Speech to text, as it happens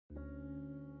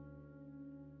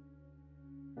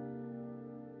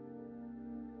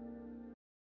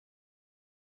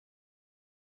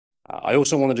I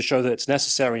also wanted to show that it's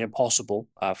necessary and possible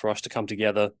for us to come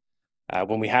together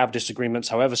when we have disagreements,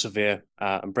 however severe,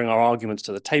 and bring our arguments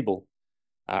to the table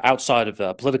outside of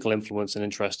the political influence and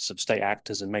interests of state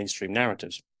actors and mainstream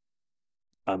narratives.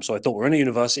 So I thought, we're in a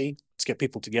university, let's get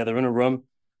people together in a room,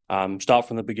 start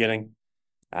from the beginning,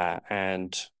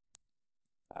 and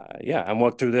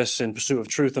work through this in pursuit of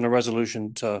truth and a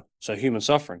resolution to human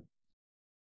suffering.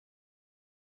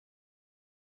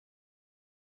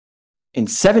 In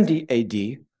 70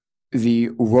 AD, the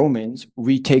Romans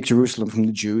retake Jerusalem from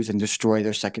the Jews and destroy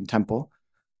their second temple.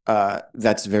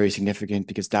 That's very significant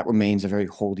because that remains a very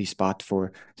holy spot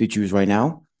for the Jews right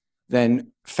now.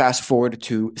 Then fast forward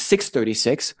to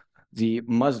 636, the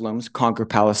Muslims conquer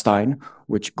Palestine,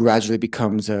 which gradually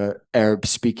becomes an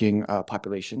Arab-speaking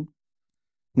population.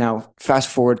 Now, fast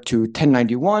forward to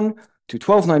 1091 to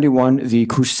 1291, the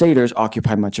Crusaders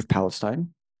occupy much of Palestine.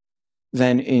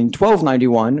 Then in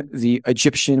 1291, the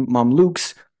Egyptian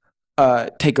Mamluks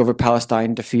take over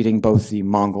Palestine, defeating both the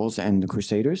Mongols and the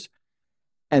Crusaders.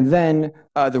 And then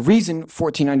the reason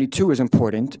 1492 is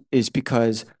important is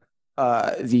because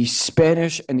the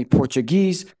Spanish and the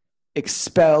Portuguese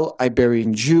expel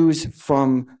Iberian Jews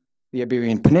from the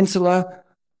Iberian Peninsula,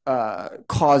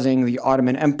 causing the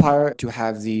Ottoman Empire to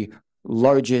have the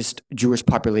largest Jewish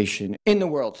population in the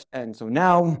world. And so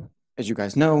now, as you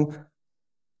guys know,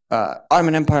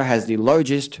 Ottoman Empire has the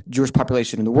largest Jewish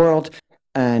population in the world,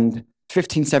 and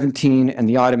 1517 and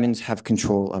the Ottomans have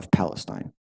control of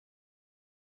Palestine.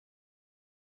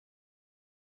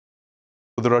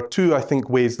 There are two, I think,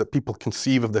 ways that people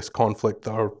conceive of this conflict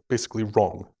that are basically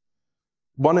wrong.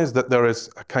 One is that there is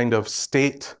a kind of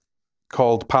state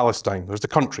called Palestine. There's a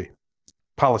country,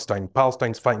 Palestine.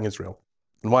 Palestine's fighting Israel.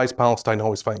 And why is Palestine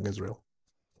always fighting Israel?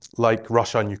 Like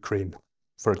Russia and Ukraine,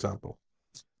 for example.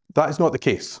 That is not the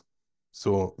case.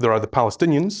 So there are the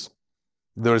Palestinians.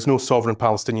 There is no sovereign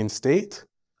Palestinian state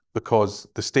because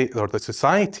the state or the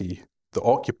society that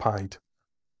occupied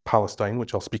Palestine,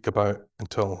 which I'll speak about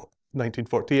until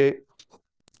 1948,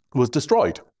 was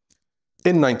destroyed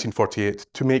in 1948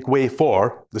 to make way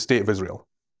for the state of Israel,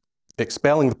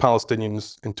 expelling the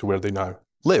Palestinians into where they now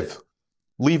live,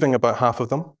 leaving about half of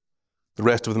them, the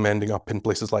rest of them ending up in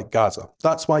places like Gaza.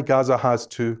 That's why Gaza has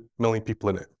 2 million people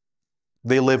in it.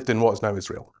 They lived in what is now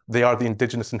Israel. They are the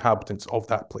indigenous inhabitants of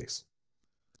that place.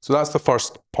 So that's the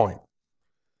first point.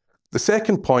 The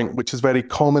second point, which is very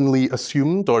commonly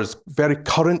assumed or is very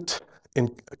current in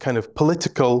kind of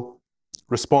political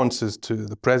responses to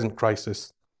the present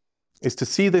crisis, is to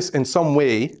see this in some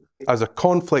way as a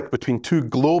conflict between two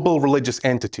global religious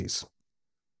entities,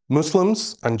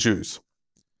 Muslims and Jews,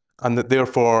 and that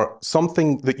therefore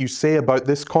something that you say about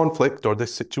this conflict or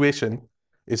this situation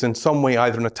is in some way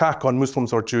either an attack on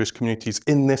Muslims or Jewish communities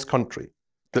in this country,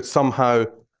 that somehow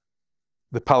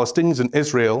the Palestinians and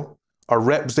Israel are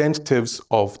representatives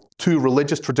of two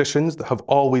religious traditions that have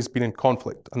always been in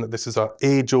conflict, and that this is an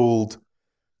age-old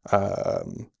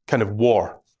kind of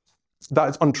war. That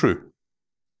is untrue.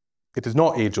 It is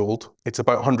not age-old, it's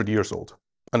about 100 years old,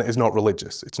 and it is not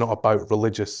religious. It's not about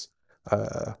religious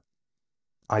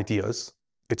ideas.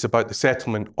 It's about the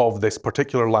settlement of this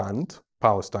particular land,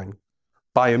 Palestine,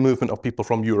 by a movement of people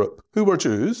from Europe who were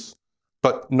Jews,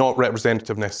 but not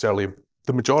representative necessarily of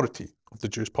the majority of the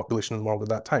Jewish population in the world at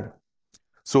that time.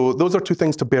 So those are two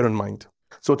things to bear in mind.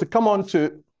 So to come on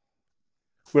to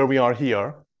where we are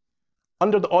here,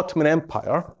 under the Ottoman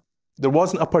Empire, there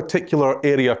wasn't a particular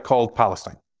area called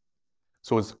Palestine.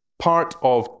 So it's part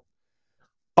of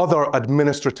other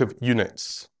administrative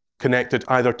units connected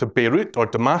either to Beirut or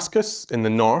Damascus in the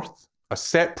north, a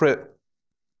separate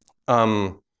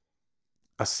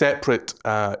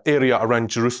area around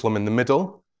Jerusalem in the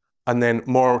middle, and then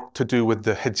more to do with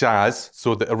the Hejaz,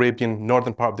 so the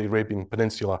northern part of the Arabian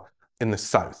Peninsula in the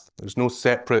south. There's no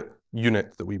separate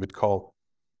unit that we would call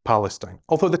Palestine.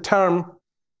 Although the term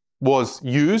was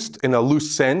used in a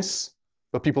loose sense,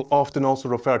 but people often also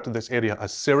refer to this area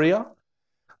as Syria,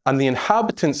 and the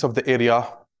inhabitants of the area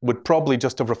would probably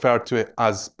just have referred to it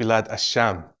as Bilad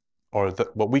ash-Sham, or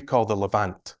what we call the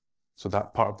Levant, so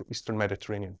that part of the Eastern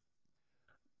Mediterranean.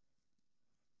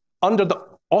 Under the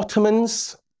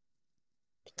Ottomans,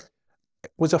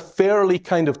 it was a fairly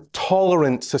kind of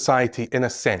tolerant society in a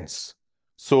sense.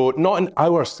 So not in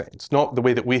our sense, not the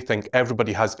way that we think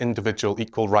everybody has individual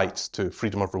equal rights to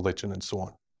freedom of religion and so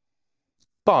on.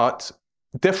 But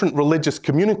different religious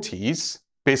communities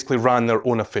basically ran their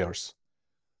own affairs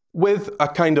with a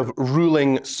kind of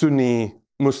ruling Sunni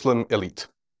Muslim elite.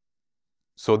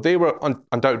 So they were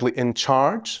undoubtedly in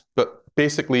charge, but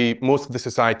basically most of the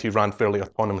society ran fairly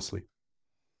autonomously.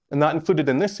 And that included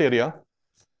in this area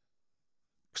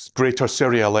Greater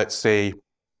Syria, let's say,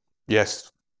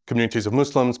 yes, communities of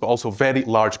Muslims, but also very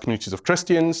large communities of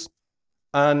Christians,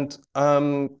 and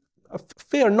a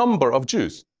fair number of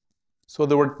Jews. So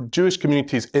there were Jewish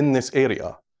communities in this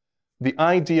area. The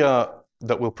idea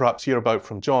that we'll perhaps hear about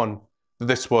from John, that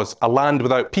this was a land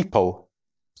without people,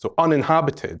 so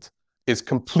uninhabited, is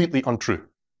completely untrue.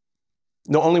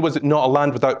 Not only was it not a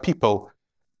land without people,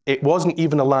 it wasn't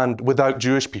even a land without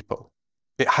Jewish people.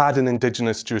 It had an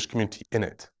indigenous Jewish community in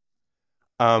it,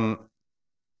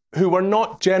 who were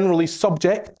not generally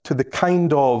subject to the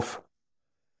kind of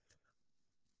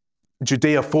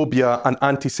Judeophobia and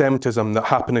anti-Semitism that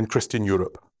happened in Christian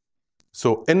Europe.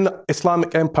 So in the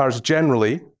Islamic empires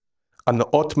generally, and the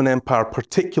Ottoman Empire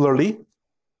particularly,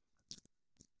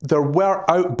 there were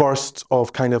outbursts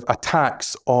of kind of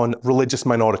attacks on religious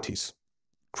minorities.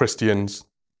 Christians,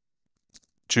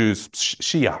 Jews,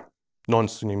 Shia,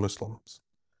 non-Sunni Muslims.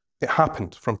 It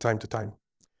happened from time to time.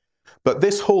 But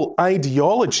this whole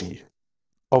ideology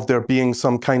of there being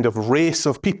some kind of race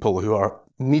of people who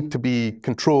need to be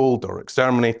controlled or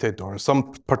exterminated or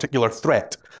some particular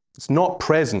threat, it's not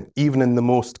present even in the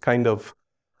most kind of,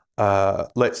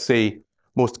 let's say,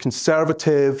 most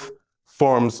conservative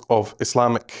forms of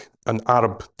Islamic and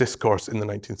Arab discourse in the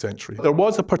 19th century. There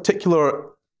was a particular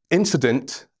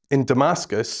incident in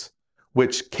Damascus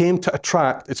which came to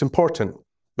attract, it's important,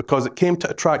 because it came to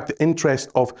attract the interest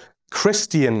of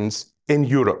Christians in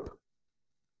Europe,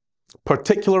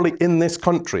 particularly in this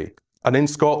country and in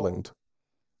Scotland,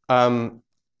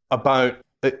 about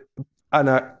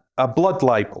a blood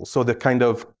libel, so the kind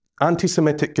of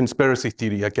anti-Semitic conspiracy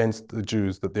theory against the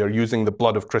Jews, that they're using the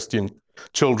blood of Christian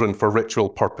children for ritual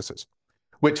purposes,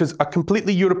 which is a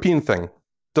completely European thing,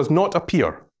 does not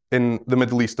appear in the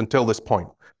Middle East until this point.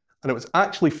 And it was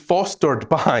actually fostered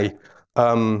by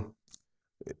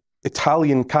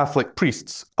Italian Catholic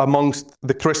priests amongst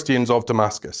the Christians of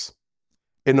Damascus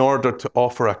in order to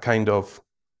offer a kind of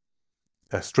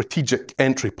a strategic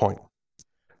entry point.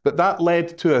 But that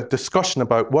led to a discussion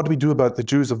about what do we do about the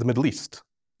Jews of the Middle East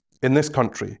in this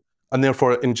country, and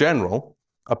therefore in general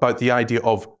about the idea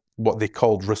of what they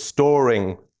called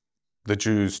restoring the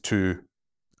Jews to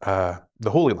the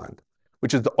Holy Land,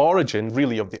 which is the origin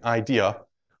really of the idea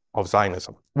of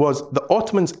Zionism. Was the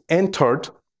Ottomans entered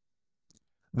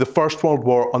the First World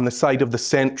War on the side of the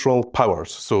Central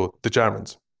Powers, so the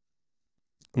Germans,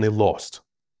 and they lost.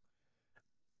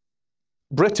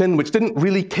 Britain, which didn't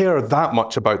really care that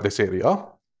much about this area,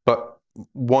 but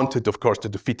wanted, of course, to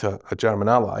defeat a German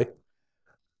ally,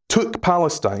 took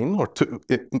Palestine, or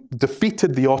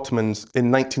defeated the Ottomans in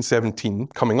 1917,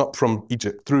 coming up from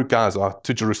Egypt through Gaza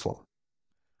to Jerusalem.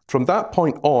 From that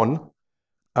point on,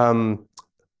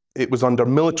 it was under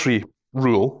military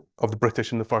rule of the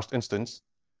British in the first instance,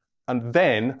 and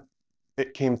then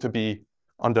it came to be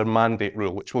under mandate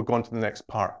rule, which we'll go on to the next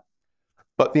part.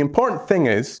 But the important thing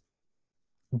is,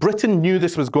 Britain knew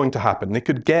this was going to happen. They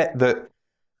could get that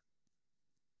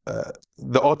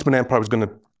the Ottoman Empire was going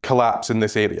to collapse in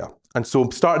this area, and so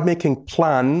started making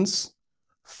plans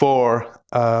for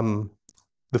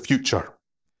the future.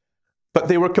 But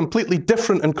they were completely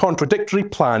different and contradictory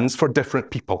plans for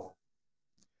different people.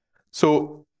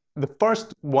 So the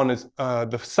first one is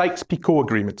the Sykes-Picot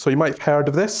Agreement. So you might have heard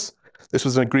of this. This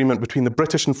was an agreement between the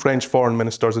British and French foreign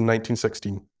ministers in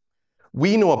 1916.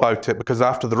 We know about it because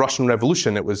after the Russian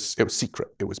Revolution, it was secret.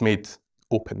 It was made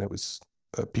open. It was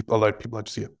allowed people to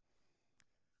see it.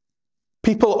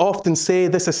 People often say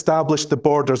this established the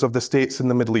borders of the states in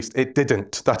the Middle East. It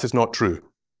didn't. That is not true.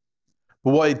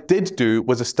 But what it did do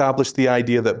was establish the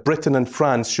idea that Britain and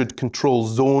France should control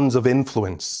zones of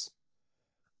influence.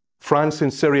 France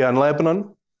in Syria and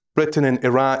Lebanon, Britain in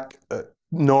Iraq,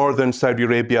 northern Saudi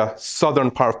Arabia,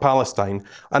 southern part of Palestine,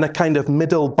 and a kind of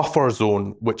middle buffer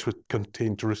zone which would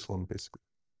contain Jerusalem, basically.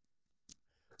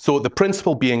 So the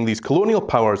principle being these colonial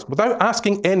powers, without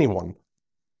asking anyone,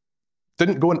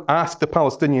 didn't go and ask the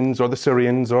Palestinians or the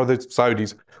Syrians or the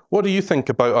Saudis, what do you think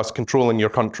about us controlling your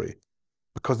country?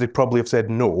 Because they probably have said,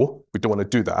 no, we don't want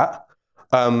to do that.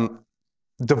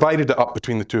 Divided it up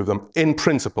between the two of them in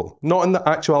principle, not in the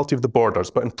actuality of the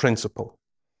borders, but in principle.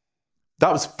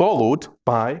 That was followed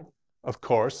by, of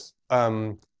course,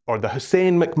 or the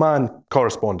Hussein-McMahon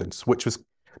correspondence, which was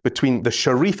between the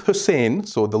Sharif Hussein,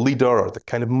 so the leader or the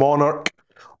kind of monarch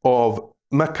of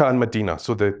Mecca and Medina,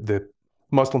 so the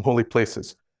Muslim holy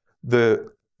places,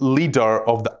 the leader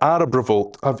of the Arab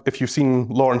revolt. If you've seen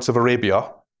Lawrence of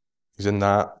Arabia, he's in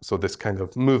that, so this kind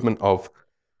of movement of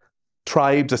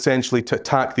tribes essentially to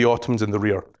attack the Ottomans in the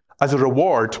rear. As a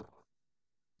reward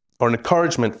or an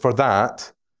encouragement for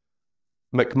that,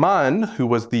 McMahon, who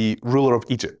was the ruler of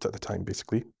Egypt at the time,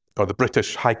 basically, or the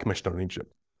British High Commissioner in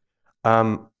Egypt,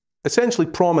 essentially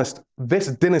promised this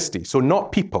dynasty, so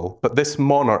not people, but this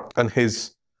monarch and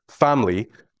his family,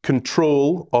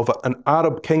 control of an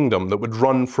Arab kingdom that would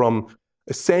run from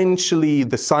essentially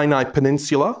the Sinai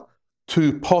Peninsula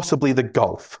to possibly the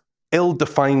Gulf,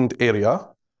 ill-defined area,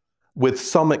 with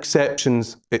some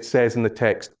exceptions, it says in the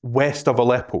text, west of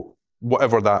Aleppo,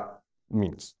 whatever that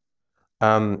means.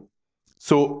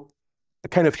 So a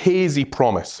kind of hazy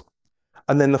promise.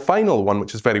 And then the final one,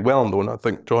 which is very well known, I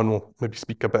think John will maybe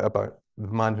speak a bit about the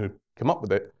man who came up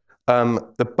with it,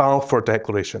 the Balfour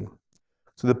Declaration.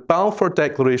 So the Balfour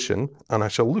Declaration, and I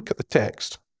shall look at the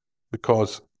text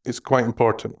because it's quite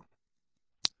important,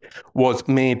 was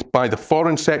made by the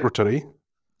Foreign Secretary,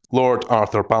 Lord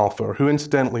Arthur Balfour, who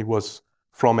incidentally was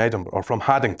from Edinburgh, or from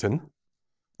Haddington,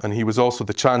 and he was also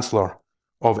the Chancellor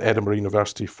of Edinburgh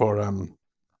University for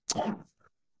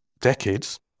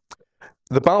decades.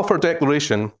 The Balfour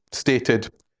Declaration stated,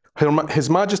 His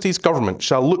Majesty's government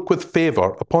shall look with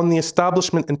favour upon the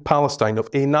establishment in Palestine of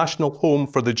a national home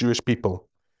for the Jewish people,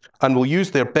 and will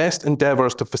use their best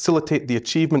endeavours to facilitate the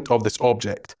achievement of this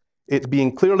object, it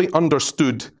being clearly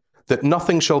understood that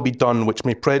nothing shall be done which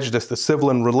may prejudice the civil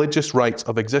and religious rights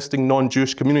of existing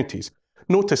non-Jewish communities.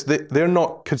 Notice that they're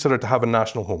not considered to have a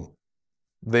national home.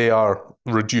 They are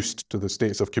reduced to the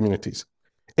status of communities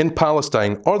in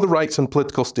Palestine, or the rights and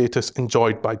political status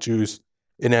enjoyed by Jews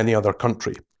in any other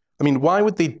country. I mean, why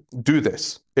would they do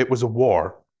this? It was a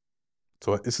war.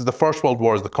 So this is the First World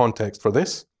War is the context for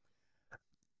this.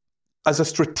 As a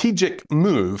strategic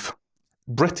move,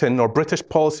 Britain or British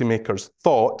policymakers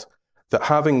thought that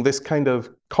having this kind of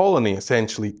colony,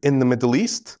 essentially, in the Middle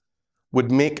East would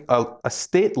make a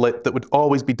statelet that would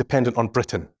always be dependent on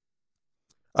Britain.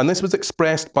 And this was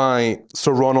expressed by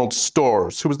Sir Ronald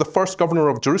Storrs, who was the first governor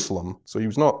of Jerusalem, so he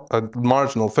was not a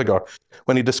marginal figure,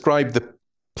 when he described the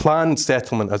planned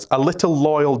settlement as a little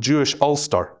loyal Jewish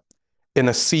Ulster in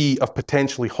a sea of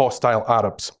potentially hostile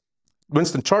Arabs.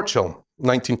 Winston Churchill,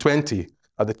 1920,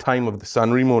 at the time of the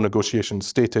San Remo negotiations,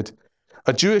 stated,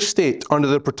 "A Jewish state under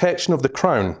the protection of the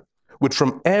Crown would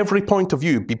from every point of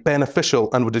view be beneficial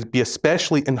and would be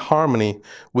especially in harmony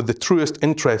with the truest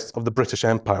interests of the British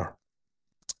Empire."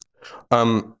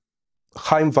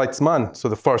 Chaim Weizmann, so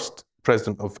the first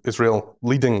president of Israel,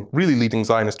 really leading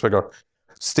Zionist figure,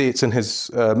 states in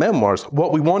his memoirs,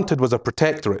 what we wanted was a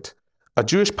protectorate. A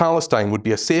Jewish Palestine would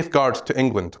be a safeguard to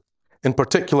England, in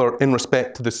particular in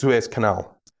respect to the Suez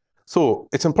Canal. So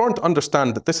it's important to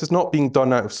understand that this is not being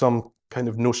done out of some kind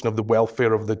of notion of the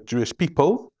welfare of the Jewish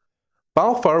people.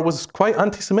 Balfour was quite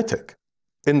anti-Semitic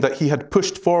in that he had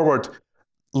pushed forward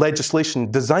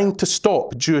legislation designed to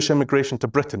stop Jewish immigration to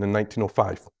Britain in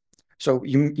 1905. So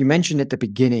you mentioned at the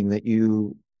beginning that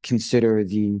you consider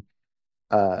the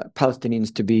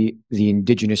Palestinians to be the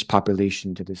indigenous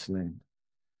population to this land.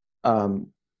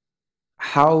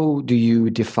 How do you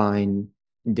define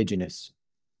indigenous?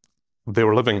 They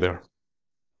were living there.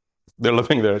 They're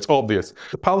living there, it's obvious.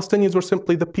 The Palestinians were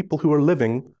simply the people who were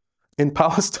living in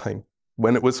Palestine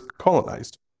when it was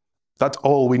colonized. That's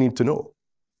all we need to know.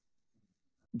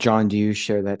 John, do you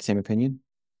share that same opinion?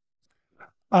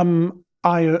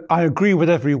 I agree with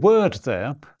every word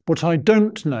there. What I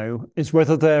don't know is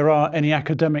whether there are any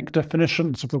academic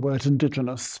definitions of the word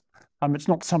indigenous. It's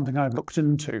not something I've looked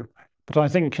into, but I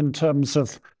think in terms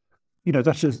of,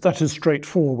 that is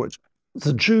straightforward.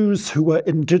 The Jews who were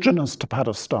indigenous to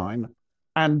Palestine,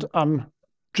 and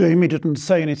Jamie didn't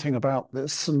say anything about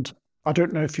this, and I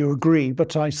don't know if you agree,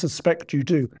 but I suspect you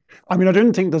do. I mean, I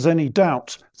don't think there's any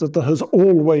doubt that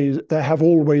there have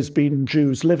always been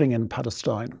Jews living in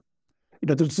Palestine.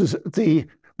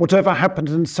 Whatever happened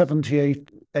in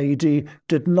 78 AD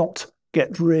did not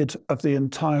get rid of the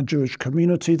entire Jewish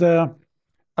community there.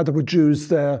 There were Jews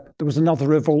there. There was another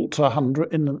revolt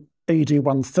in AD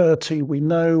 130, we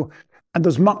know, and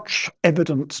there's much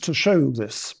evidence to show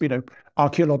this,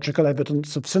 archaeological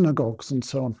evidence of synagogues and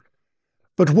so on.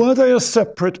 But were they a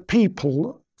separate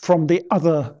people from the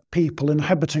other people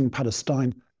inhabiting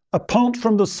Palestine, apart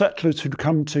from the settlers who'd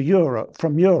come to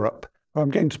from Europe, who I'm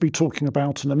going to be talking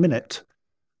about in a minute?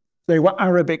 They were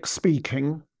Arabic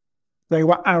speaking, they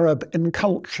were Arab in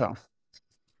culture.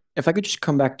 If I could just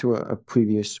come back to a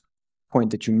previous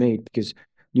point that you made, because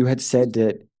you had said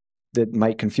that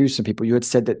might confuse some people. You had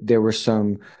said that there were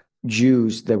some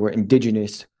Jews that were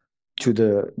indigenous to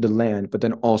the land, but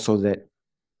then also that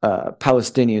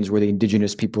Palestinians were the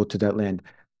indigenous people to that land.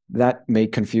 That may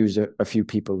confuse a few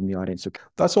people in the audience.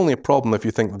 That's only a problem if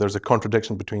you think that there's a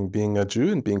contradiction between being a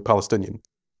Jew and being Palestinian,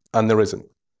 and there isn't.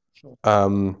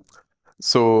 Sure.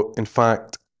 So, in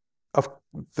fact,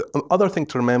 The other thing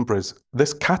to remember is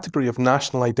this category of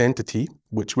national identity,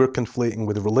 which we're conflating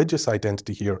with religious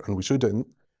identity here, and we shouldn't,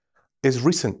 is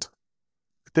recent.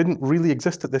 It didn't really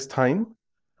exist at this time,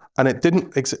 and it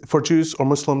didn't exist for Jews or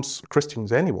Muslims,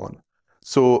 Christians, anyone.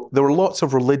 So there were lots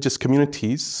of religious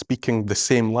communities speaking the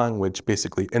same language,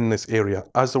 basically, in this area,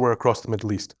 as there were across the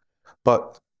Middle East.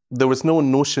 But there was no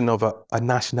notion of a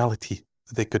nationality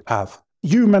that they could have.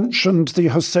 You mentioned the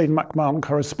Hussein McMahon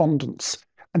correspondence,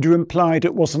 and you implied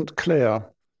it wasn't clear.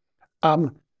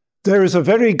 There is a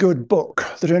very good book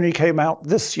that only came out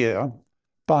this year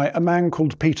by a man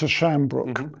called Peter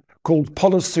Shambrook, called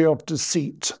Policy of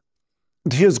Deceit.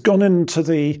 And he has gone into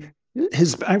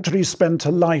he's actually spent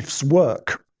a life's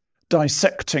work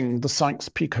dissecting the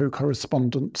Sykes-Picot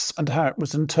correspondence and how it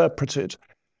was interpreted.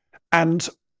 And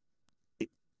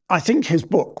I think his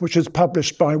book, which is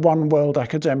published by One World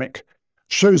Academic,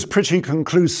 shows pretty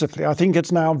conclusively, I think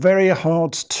it's now very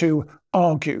hard to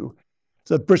argue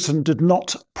that Britain did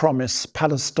not promise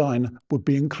Palestine would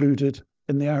be included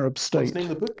in the Arab state. What's the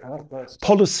name of the book?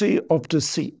 Policy of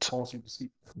Deceit. Policy of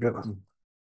Deceit.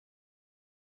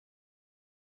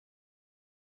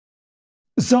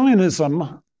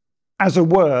 Zionism, as a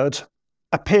word,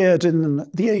 appeared in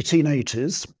the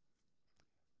 1880s,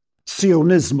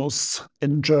 Zionismus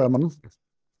in German,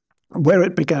 where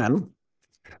it began.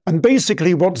 And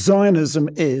basically what Zionism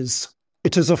is,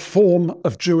 it is a form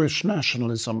of Jewish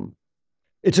nationalism.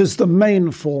 It is the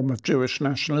main form of Jewish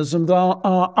nationalism. There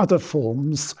are other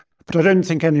forms, but I don't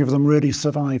think any of them really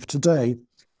survive today.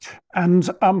 And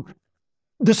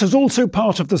this is also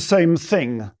part of the same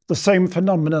thing, the same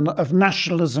phenomenon of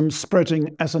nationalism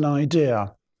spreading as an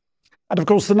idea. And of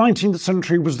course, the 19th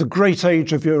century was the great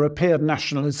age of European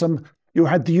nationalism. You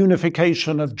had the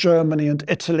unification of Germany and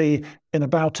Italy in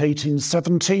about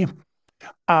 1870.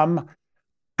 And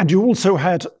you also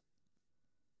had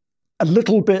a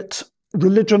little bit,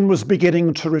 religion was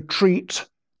beginning to retreat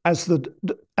as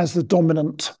the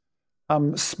dominant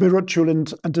spiritual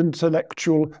and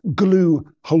intellectual glue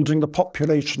holding the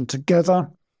population together.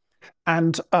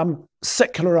 And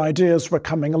secular ideas were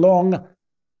coming along.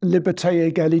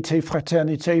 Liberté, égalité,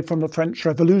 fraternité from the French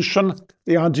Revolution,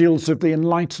 the ideals of the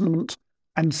Enlightenment,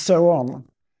 and so on.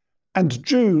 And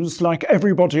Jews, like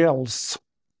everybody else,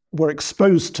 were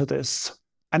exposed to this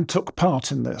and took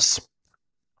part in this.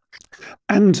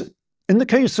 And in the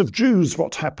case of Jews,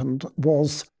 what happened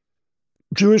was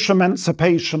Jewish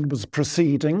emancipation was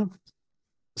proceeding,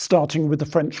 starting with the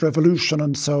French Revolution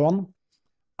and so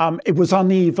on. It was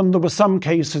uneven. There were some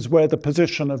cases where the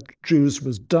position of Jews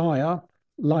was dire,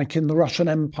 like in the Russian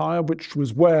Empire, which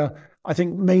was where I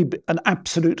think maybe an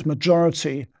absolute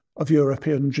majority of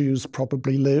European Jews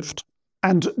probably lived.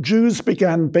 And Jews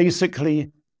began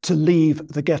basically to leave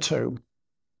the ghetto.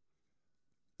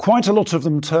 Quite a lot of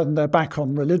them turned their back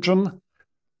on religion.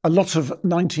 A lot of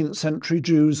 19th century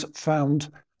Jews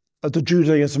found the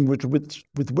Judaism with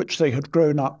which they had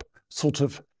grown up sort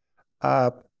of,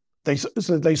 they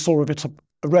saw it a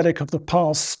relic of the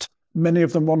past. Many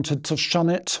of them wanted to shun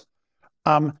it.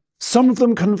 Some of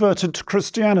them converted to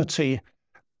Christianity,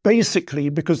 basically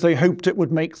because they hoped it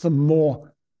would make them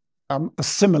more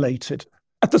assimilated.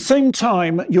 At the same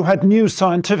time, you had new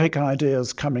scientific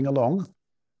ideas coming along,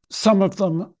 some of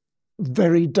them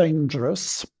very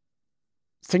dangerous,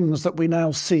 things that we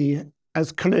now see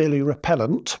as clearly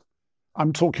repellent.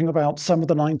 I'm talking about some of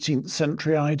the 19th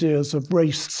century ideas of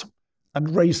race and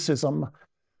racism,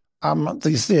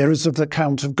 these theories of the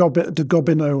Count of de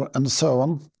Gobineau and so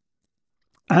on.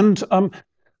 And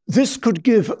this could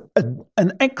give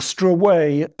an extra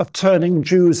way of turning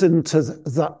Jews into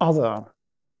the other.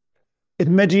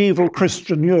 In medieval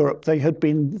Christian Europe, they had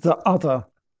been the other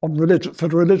for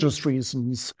religious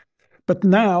reasons. But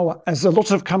now, as a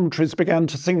lot of countries began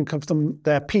to think of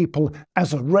their people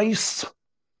as a race,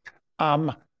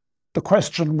 the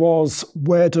question was,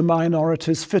 where do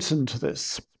minorities fit into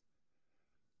this?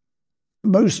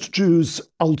 Most Jews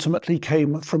ultimately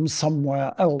came from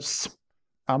somewhere else.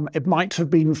 It might have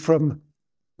been from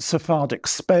Sephardic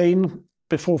Spain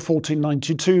before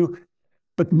 1492,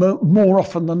 but more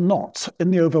often than not,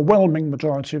 in the overwhelming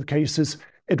majority of cases,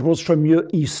 it was from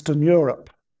Eastern Europe,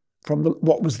 from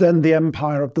what was then the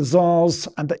Empire of the Tsars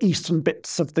and the eastern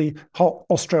bits of the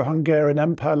Austro-Hungarian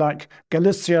Empire, like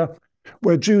Galicia,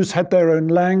 where Jews had their own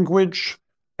language,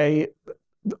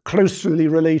 closely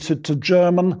related to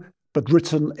German, but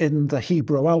written in the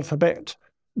Hebrew alphabet,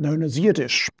 known as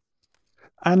Yiddish.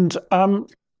 And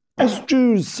as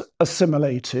Jews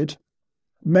assimilated,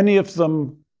 many of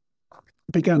them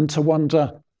began to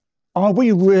wonder, are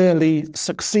we really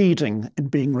succeeding in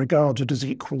being regarded as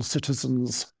equal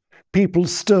citizens? people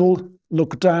still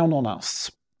look down on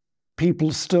us.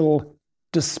 People still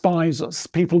despise us.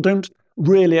 People don't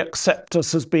really accept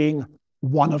us as being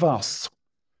one of us.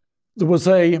 There was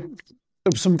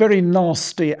some very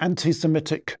nasty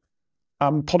anti-Semitic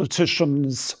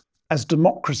politicians as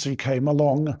democracy came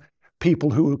along, people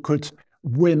who could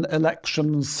win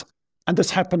elections. And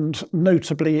this happened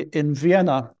notably in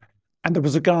Vienna. And there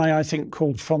was a guy, I think,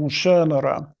 called von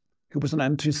Schirnerer, who was an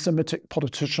anti-Semitic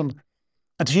politician.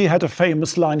 And he had a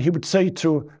famous line. He would say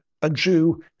to a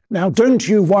Jew, "Now, don't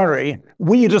you worry,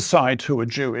 we decide who a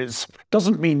Jew is.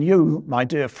 Doesn't mean you, my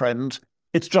dear friend,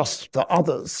 it's just the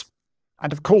others."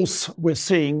 And of course, we're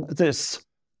seeing this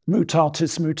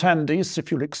mutatis mutandis,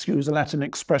 if you'll excuse a Latin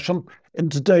expression, in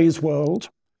today's world,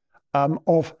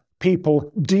 of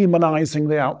people demonizing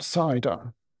the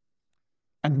outsider.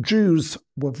 And Jews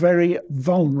were very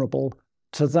vulnerable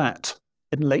to that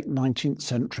in late 19th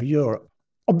century Europe.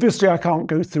 Obviously, I can't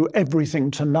go through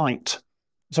everything tonight,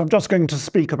 so I'm just going to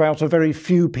speak about a very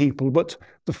few people, but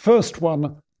the first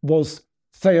one was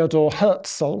Theodor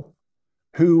Herzl,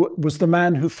 who was the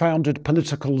man who founded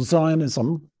political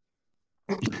Zionism.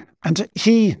 And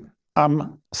he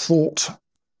thought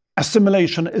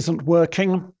assimilation isn't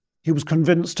working. He was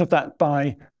convinced of that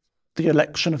by the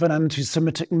election of an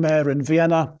anti-Semitic mayor in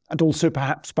Vienna, and also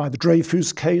perhaps by the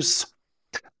Dreyfus case.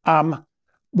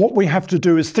 What we have to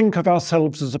do is think of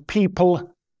ourselves as a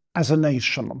people, as a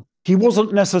nation. He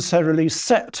wasn't necessarily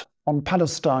set on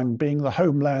Palestine being the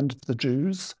homeland of the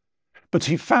Jews, but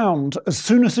he found, as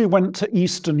soon as he went to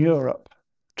Eastern Europe,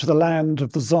 to the land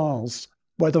of the Tsars,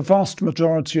 where the vast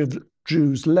majority of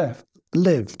Jews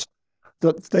lived,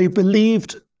 that they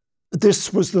believed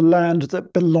this was the land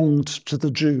that belonged to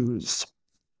the Jews.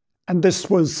 And this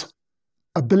was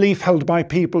a belief held by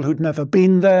people who'd never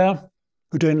been there,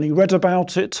 who'd only read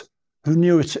about it, who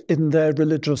knew it in their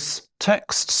religious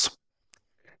texts.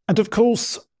 And of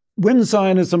course, when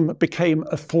Zionism became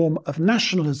a form of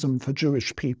nationalism for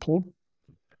Jewish people,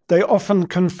 they often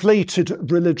conflated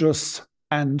religious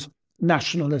and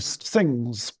nationalist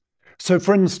things. So,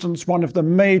 for instance, one of the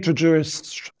major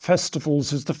Jewish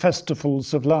festivals is the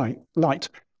Festivals of Light,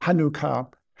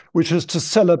 Hanukkah, which is to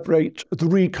celebrate the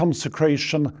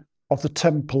reconsecration of the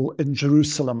temple in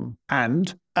Jerusalem.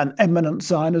 And an eminent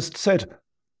Zionist said,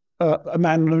 a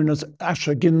man known as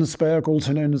Asher Ginsberg,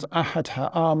 also known as Ahad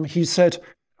Ha'am, he said,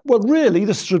 well, really,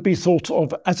 this should be thought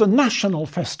of as a national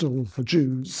festival for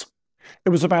Jews. It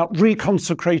was about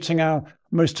reconsecrating our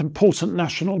most important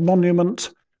national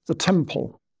monument, the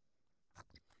temple.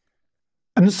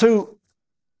 And so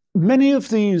many of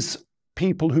these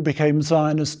people who became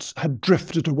Zionists had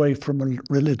drifted away from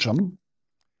religion.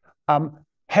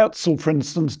 Herzl, for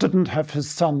instance, didn't have his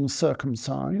son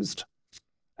circumcised,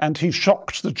 and he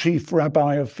shocked the chief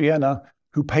rabbi of Vienna,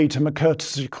 who paid him a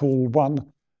courtesy call one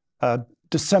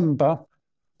December,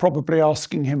 probably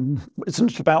asking him,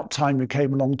 isn't it about time you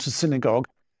came along to synagogue,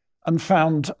 and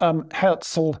found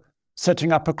Herzl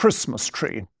setting up a Christmas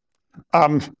tree,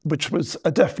 which was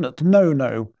a definite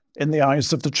no-no in the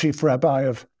eyes of the chief rabbi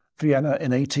of Vienna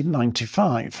in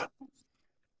 1895.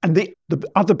 And the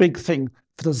other big thing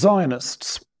for the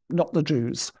Zionists, not the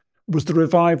Jews, was the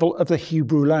revival of the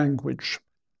Hebrew language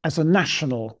as a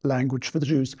national language for the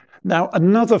Jews. Now,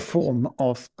 another form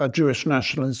of Jewish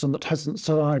nationalism that hasn't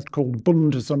survived, called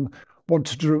Bundism,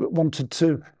 wanted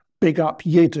to big up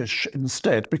Yiddish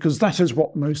instead, because that is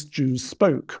what most Jews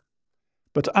spoke.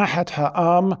 But Ahad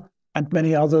Ha'am and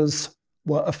many others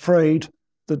were afraid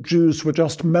that Jews were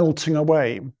just melting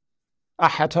away.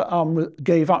 Ahad Ha'am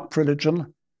gave up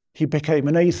religion. He became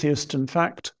an atheist, in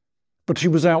fact, but he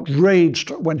was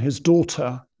outraged when his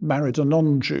daughter married a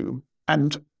non-Jew.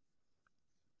 And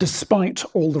despite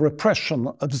all the repression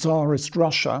of Tsarist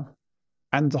Russia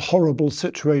and the horrible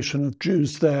situation of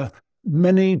Jews there,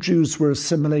 many Jews were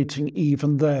assimilating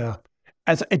even there.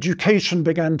 As education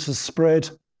began to spread,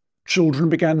 children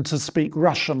began to speak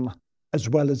Russian as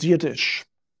well as Yiddish,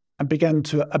 and began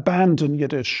to abandon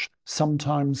Yiddish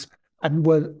sometimes and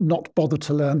were not bothered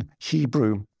to learn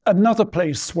Hebrew. Another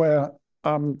place where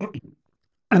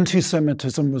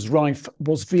anti-Semitism was rife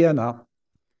was Vienna.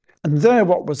 And there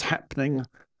what was happening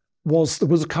was there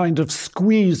was a kind of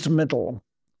squeezed middle.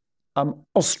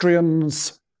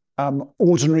 Austrians,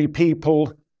 ordinary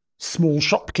people, small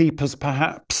shopkeepers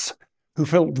perhaps, who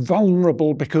felt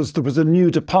vulnerable because there was a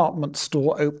new department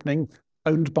store opening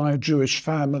owned by a Jewish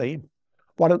family,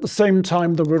 while at the same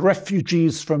time there were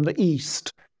refugees from the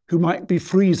East who might be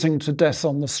freezing to death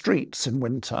on the streets in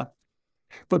winter,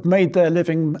 but made their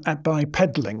living by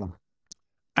peddling.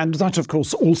 And that, of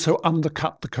course, also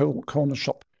undercut the corner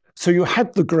shop. So you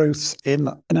had the growth in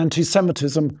an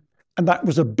anti-Semitism And that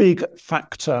was a big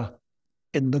factor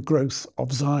in the growth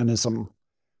of Zionism.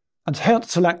 And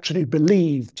Herzl actually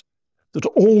believed that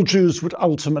all Jews would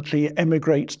ultimately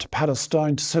emigrate to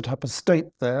Palestine to set up a state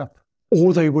there,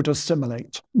 or they would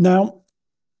assimilate. Now,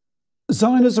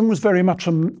 Zionism was very much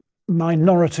a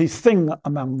minority thing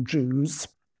among Jews,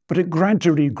 but it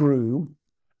gradually grew,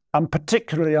 and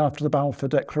particularly after the Balfour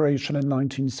Declaration in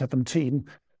 1917,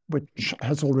 which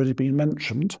has already been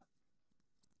mentioned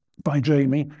by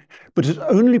Jamie, but it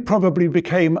only probably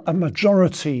became a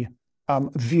majority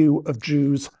view of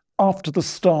Jews after the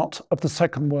start of the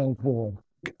Second World War,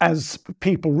 as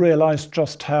people realized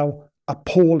just how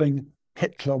appalling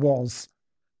Hitler was.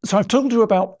 So I've told you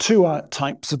about two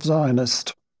types of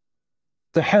Zionist.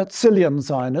 The Herzlian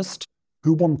Zionist,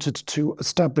 who wanted to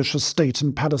establish a state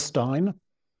in Palestine.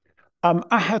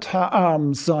 Ahad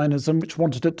Ha'am's Zionism, which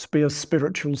wanted it to be a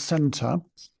spiritual center.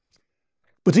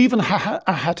 But even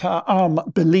Ahad Ha'am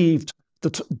believed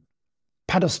that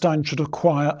Palestine should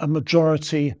acquire a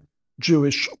majority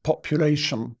Jewish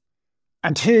population.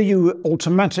 And here you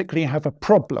automatically have a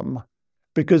problem,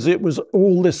 because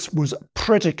all this was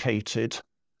predicated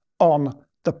on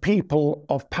the people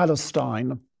of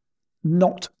Palestine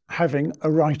not having a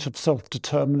right of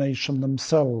self-determination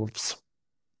themselves.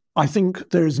 I think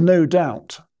there is no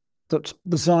doubt that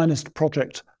the Zionist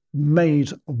project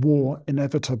made war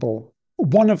inevitable.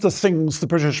 One of the things the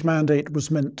British Mandate was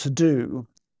meant to do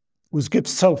was give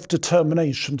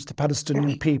self-determination to the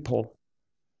Palestinian people.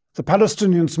 The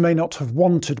Palestinians may not have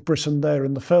wanted Britain there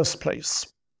in the first place.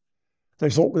 They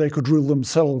thought they could rule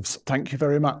themselves, thank you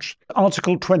very much.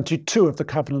 Article 22 of the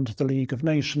Covenant of the League of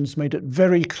Nations made it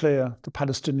very clear the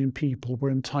Palestinian people were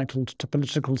entitled to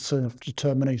political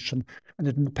self-determination and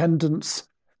independence,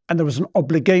 and there was an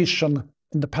obligation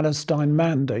in the Palestine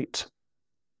Mandate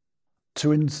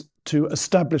to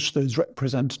establish those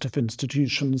representative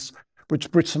institutions,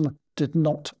 which Britain did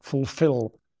not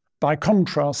fulfill. By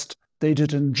contrast, they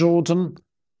did in Jordan,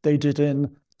 the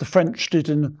French did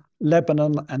in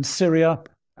Lebanon and Syria,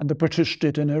 and the British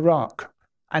did in Iraq.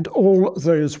 And all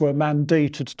those were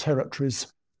mandated territories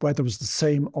where there was the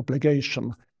same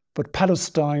obligation. But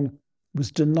Palestine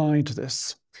was denied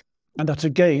this. And that,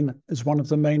 again, is one of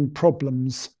the main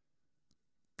problems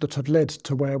that have led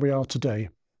to where we are today.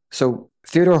 So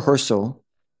Theodor Herzl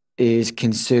is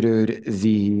considered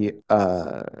the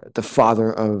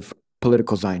father of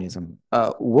political Zionism.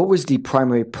 What was the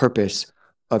primary purpose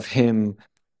of him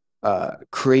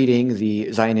creating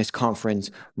the Zionist conference,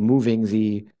 moving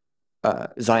the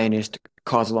Zionist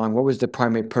cause along? What was the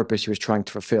primary purpose he was trying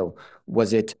to fulfill?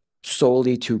 Was it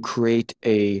solely to create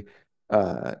a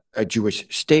Jewish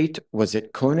state? Was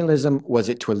it colonialism? Was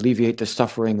it to alleviate the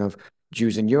suffering of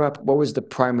Jews in Europe? What was the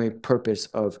primary purpose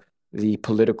of the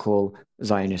political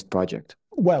Zionist project?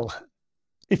 Well,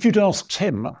 if you'd asked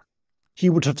him, he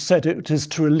would have said it is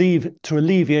to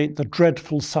alleviate the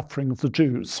dreadful suffering of the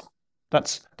Jews.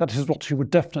 That is what he would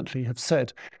definitely have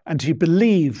said. And he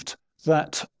believed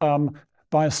that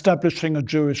by establishing a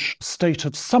Jewish state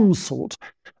of some sort,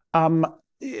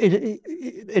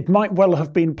 it might well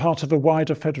have been part of a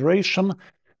wider federation.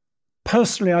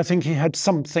 Personally, I think he had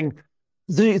something.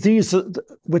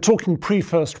 We're talking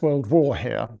pre-First World War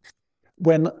here,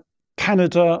 when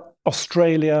Canada,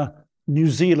 Australia, New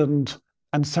Zealand,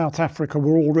 and South Africa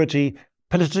were already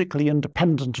politically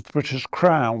independent of the British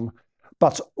Crown,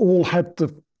 but all had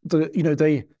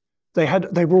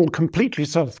they were all completely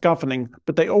self-governing,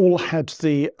 but they all had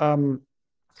the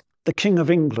King of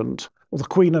England or the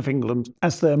Queen of England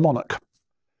as their monarch,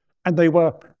 and they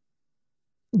were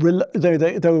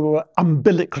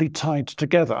umbilically tied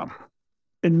together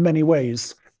in many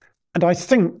ways. And I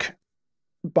think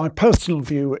my personal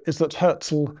view is that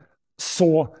Herzl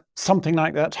saw something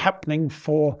like that happening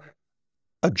for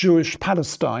a Jewish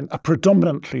Palestine, a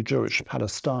predominantly Jewish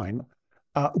Palestine,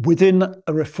 within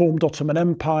a reformed Ottoman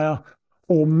Empire,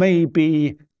 or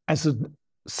maybe as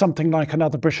something like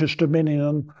another British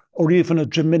dominion, or even a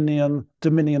dominion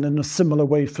in a similar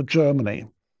way for Germany.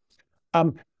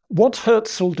 What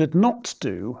Herzl did not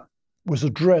do was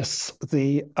address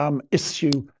the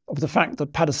issue of the fact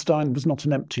that Palestine was not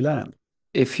an empty land.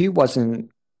 If he wasn't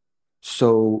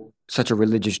such a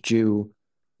religious Jew,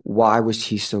 why was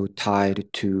he so tied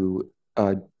to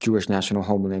a Jewish national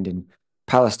homeland in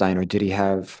Palestine? Or did he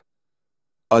have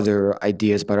other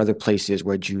ideas about other places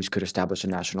where Jews could establish a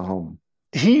national home?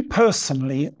 He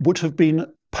personally would have been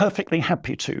perfectly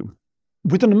happy to.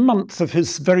 Within a month of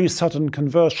his very sudden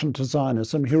conversion to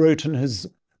Zionism, he wrote in his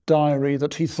diary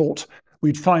that he thought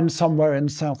we'd find somewhere in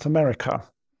South America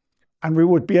and we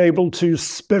would be able to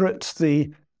spirit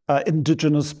the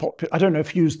indigenous population. I don't know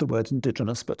if he used the word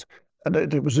indigenous, but and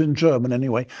it was in German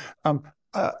anyway,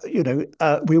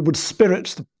 we would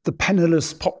spirit the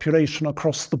penniless population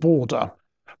across the border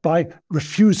by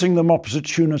refusing them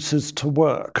opportunities to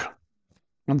work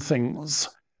and things.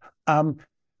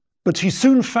 But he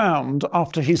soon found,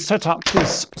 after he set up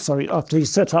his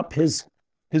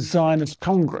Zionist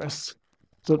Congress,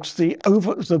 that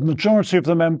the majority of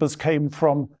the members came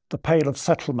from the Pale of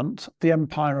Settlement, the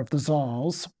Empire of the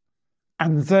Tsars,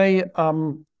 and they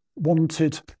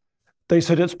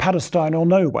said it's Palestine or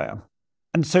nowhere.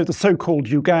 And so the so-called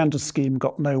Uganda scheme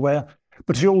got nowhere,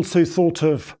 but he also thought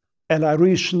of El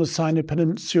Arish in the Sinai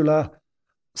Peninsula,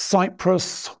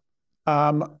 Cyprus,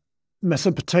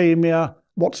 Mesopotamia,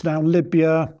 what's now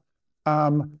Libya,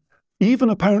 even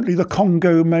apparently the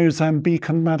Congo, Mozambique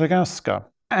and Madagascar.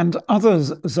 And other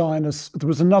Zionists, there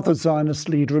was another Zionist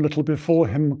leader a little before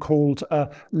him called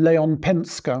Leon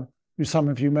Penska, who some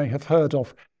of you may have heard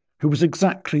of, who was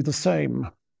exactly the same.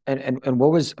 And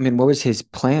what was his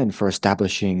plan for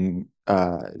establishing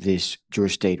this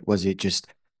Jewish state? Was it just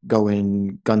go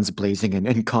in guns blazing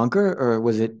and conquer, or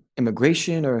was it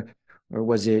immigration, or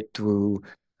was it through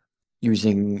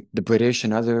using the British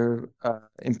and other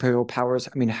imperial powers?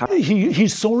 I mean, how he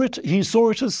saw it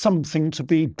as something to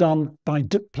be done by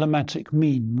diplomatic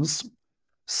means,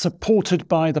 supported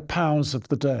by the powers of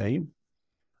the day.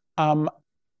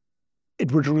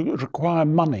 It would require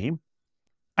money,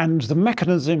 and the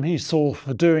mechanism he saw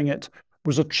for doing it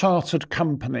was a chartered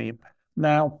company.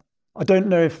 Now, I don't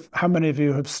know how many of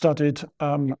you have studied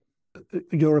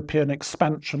European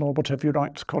expansion, or whatever you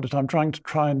like to call it. I'm trying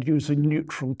to use a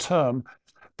neutral term,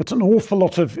 but an awful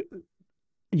lot of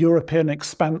European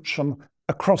expansion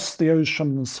across the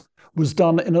oceans was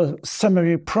done in a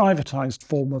semi-privatized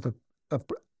form of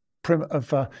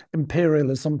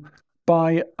imperialism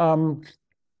by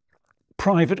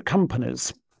private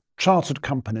companies, chartered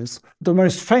companies. The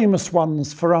most famous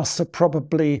ones for us are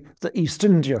probably the East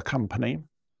India Company.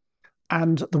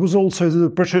 And there was also the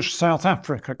British South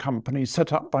Africa Company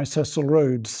set up by Cecil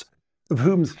Rhodes, of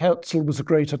whom Herzl was a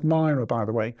great admirer, by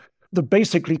the way, that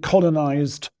basically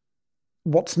colonized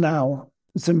what's now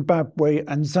Zimbabwe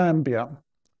and Zambia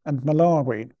and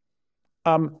Malawi.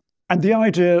 And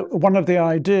one of the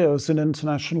ideas in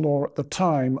international law at the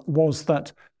time was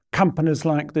that companies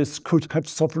like this could have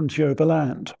sovereignty over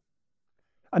land.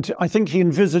 And I think he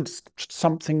envisaged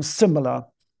something similar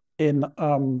in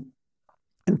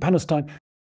Palestine.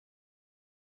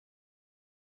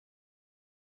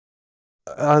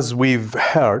 As we've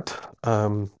heard,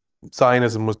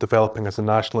 Zionism was developing as a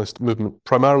nationalist movement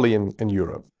primarily in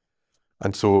Europe.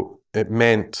 And so it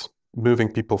meant moving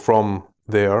people from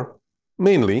there.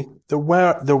 Mainly, there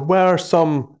were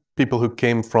some people who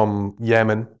came from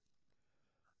Yemen,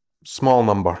 small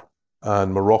number,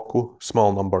 and Morocco,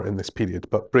 small number in this period,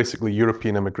 but basically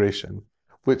European immigration,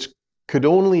 which could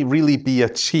only really be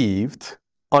achieved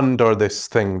under this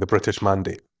thing, the British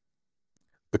Mandate.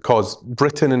 Because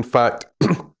Britain, in fact,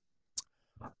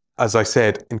 as I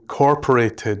said,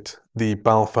 incorporated the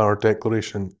Balfour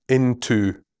Declaration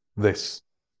into this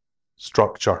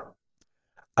structure.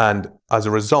 And as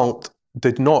a result,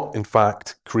 did not, in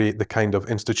fact, create the kind of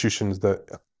institutions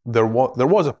that there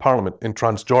was a parliament in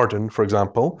Transjordan, for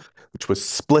example, which was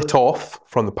split off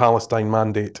from the Palestine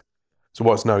Mandate, so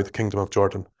what's now the Kingdom of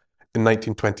Jordan, in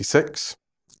 1926.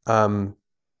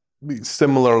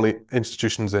 Similarly,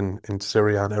 institutions in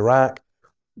Syria and Iraq,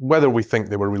 whether we think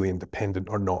they were really independent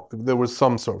or not, there was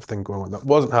some sort of thing going on that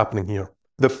wasn't happening here.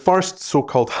 The first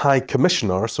so-called High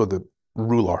Commissioner, so the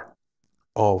ruler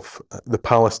of the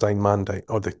Palestine Mandate,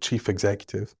 or the chief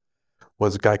executive,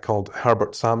 was a guy called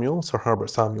Herbert Samuel, Sir Herbert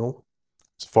Samuel,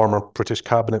 former British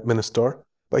cabinet minister.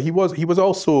 But he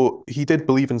did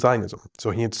believe in Zionism. So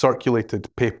he had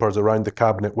circulated papers around the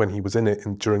cabinet when he was in it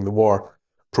during the war,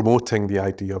 promoting the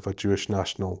idea of a Jewish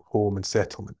national home and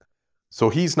settlement. So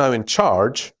he's now in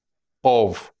charge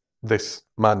of this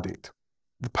mandate.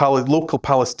 The local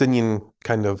Palestinian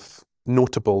kind of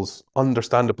notables,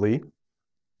 understandably,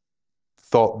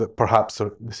 thought that perhaps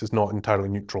this is not entirely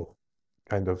neutral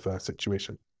kind of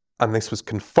situation. And this was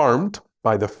confirmed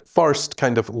by the first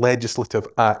kind of legislative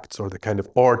acts, or the kind of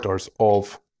orders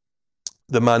of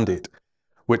the mandate,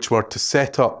 which were to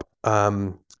set up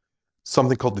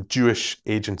something called the Jewish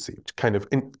Agency, which kind of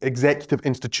executive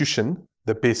institution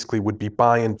that basically would be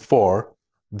buying for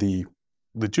the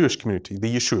Jewish community,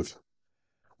 the Yishuv,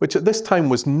 which at this time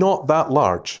was not that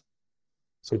large.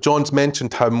 So John's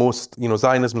mentioned how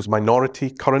Zionism was minority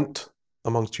current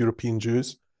amongst European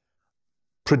Jews.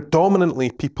 Predominantly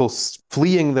people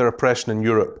fleeing their oppression in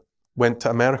Europe went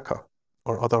to America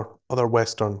or other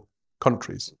Western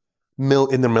countries,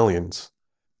 in the millions.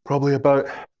 Probably about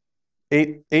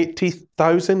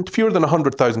 80,000, fewer than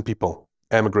 100,000 people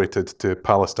emigrated to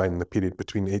Palestine in the period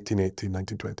between 1880 and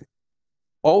 1920.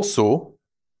 Also,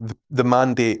 the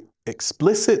mandate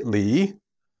explicitly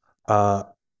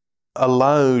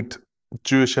allowed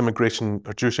Jewish immigration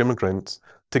or Jewish immigrants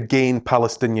to gain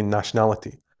Palestinian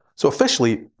nationality. So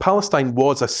officially, Palestine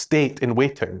was a state in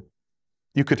waiting.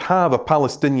 You could have a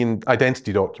Palestinian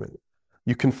identity document.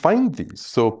 You can find these.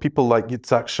 So people like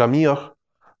Yitzhak Shamir,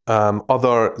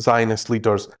 other Zionist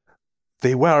leaders,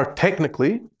 they were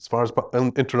technically, as far as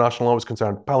international law was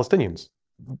concerned, Palestinians.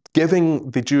 Giving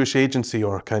the Jewish agency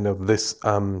or kind of this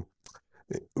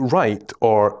right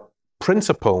or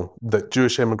principle that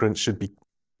Jewish immigrants should be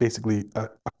basically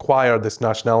acquire this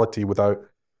nationality without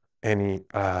any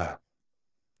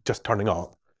just turning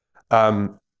up,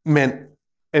 meant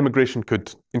immigration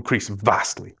could increase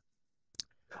vastly.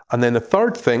 And then the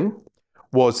third thing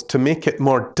was to make it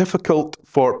more difficult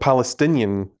for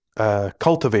Palestinian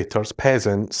cultivators,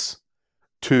 peasants,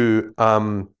 to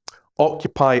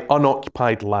occupy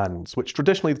unoccupied lands, which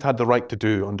traditionally they'd had the right to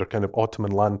do under kind of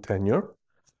Ottoman land tenure,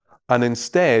 and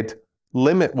instead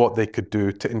limit what they could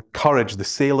do to encourage the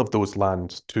sale of those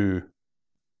lands to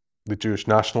the Jewish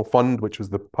National Fund, which was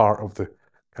the part of the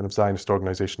kind of Zionist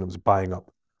organization that was buying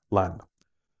up land.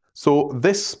 So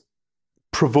this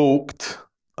provoked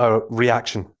a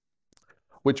reaction,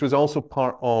 which was also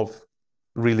part of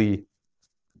really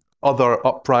other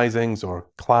uprisings or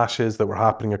clashes that were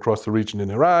happening across the region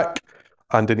in Iraq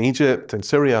and in Egypt and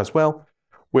Syria as well,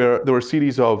 where there were a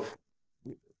series of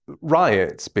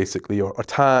riots, basically, or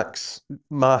attacks,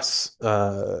 mass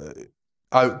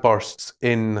outbursts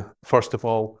in, first of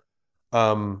all,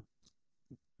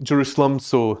 Jerusalem.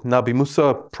 So Nabi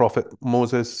Musa, Prophet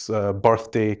Moses'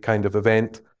 birthday kind of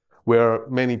event, where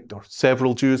many or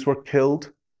several Jews were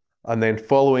killed. And then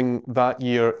following that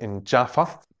year in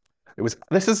Jaffa,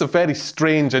 this is a very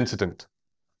strange incident.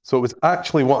 So it was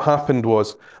actually what happened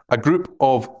was a group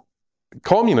of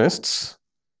communists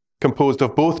composed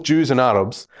of both Jews and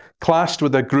Arabs clashed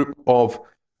with a group of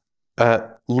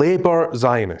labor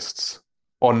Zionists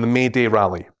on the May Day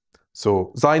rally.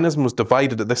 So Zionism was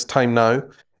divided at this time now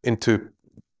into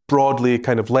broadly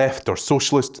kind of left or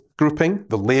socialist grouping,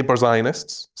 the labor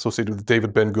Zionists associated with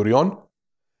David Ben-Gurion,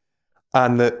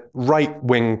 and the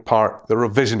right-wing part, the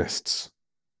revisionists,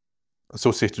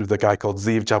 associated with a guy called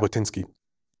Zeev Jabotinsky.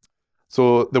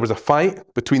 So there was a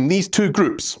fight between these two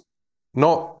groups,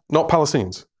 not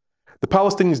Palestinians. The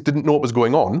Palestinians didn't know what was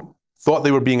going on, thought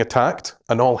they were being attacked,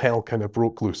 and all hell kind of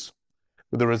broke loose.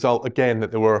 With the result, again,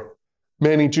 that there were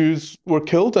many Jews were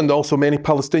killed, and also many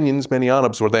Palestinians, many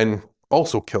Arabs were then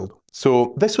also killed.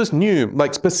 So this was new,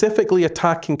 like specifically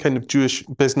attacking kind of Jewish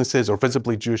businesses or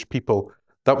visibly Jewish people.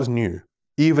 That was new.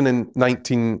 Even in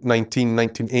 1919,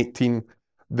 1918,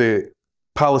 the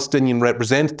Palestinian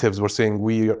representatives were saying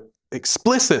we are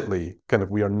explicitly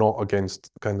we are not against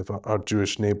kind of our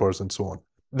Jewish neighbors and so on.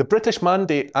 The British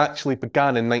mandate actually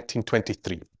began in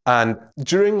 1923. And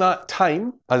during that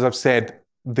time, as I've said,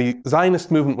 the Zionist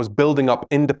movement was building up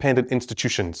independent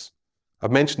institutions.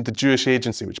 I've mentioned the Jewish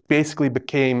Agency, which basically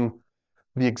became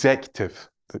the executive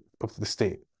of the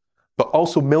state, but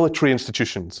also military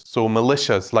institutions. So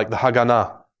militias like the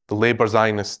Haganah, the labor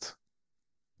Zionist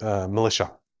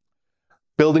militia,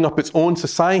 building up its own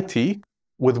society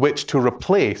with which to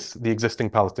replace the existing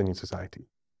Palestinian society,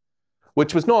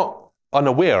 which was not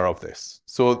unaware of this.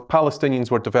 So Palestinians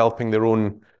were developing their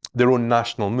own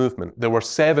national movement. There were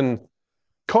 7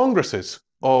 congresses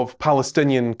of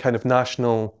Palestinian kind of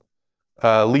national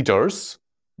leaders,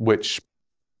 which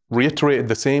reiterated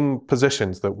the same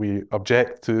positions that we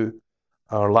object to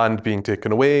our land being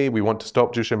taken away, we want to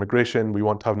stop Jewish immigration, we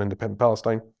want to have an independent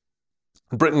Palestine.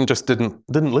 Britain just didn't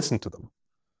listen to them,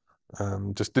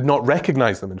 just did not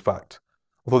recognize them, in fact,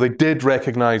 although they did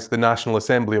recognize the National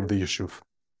Assembly of the Yishuv.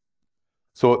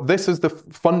 So this is the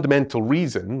fundamental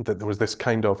reason that there was this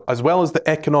kind of, as well as the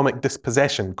economic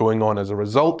dispossession going on as a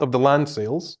result of the land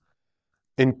sales,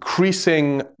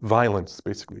 increasing violence,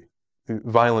 basically,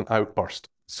 violent outburst.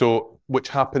 So, which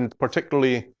happened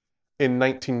particularly in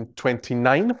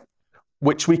 1929,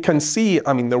 which we can see,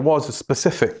 I mean, there was a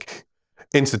specific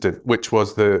incident, which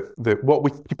was the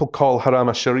what people call Haram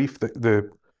al-Sharif,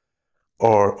 the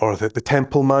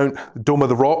Temple Mount, the Dome of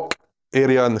the Rock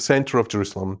area in the center of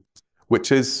Jerusalem,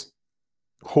 which is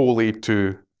holy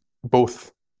to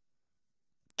both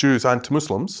Jews and to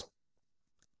Muslims.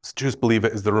 Jews believe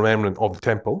it is the remnant of the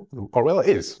temple, or well, it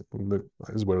is. That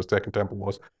is where the second temple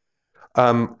was.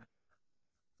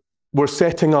 We're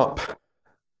setting up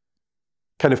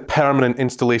kind of permanent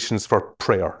installations for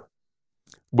prayer,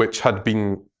 which had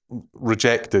been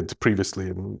rejected previously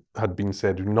and had been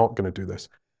said, you're not going to do this.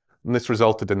 And this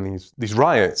resulted in these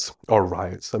riots,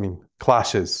 I mean,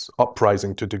 clashes,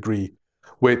 uprising to a degree,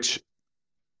 which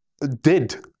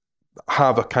did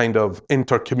have a kind of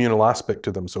intercommunal aspect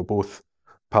to them. So both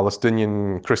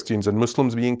Palestinian Christians and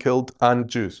Muslims being killed and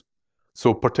Jews.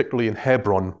 So particularly in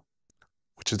Hebron,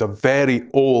 which is a very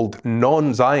old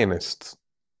non-Zionist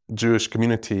Jewish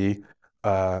community,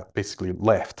 basically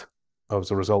left as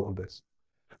a result of this.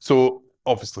 So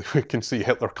obviously we can see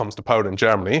Hitler comes to power in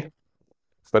Germany,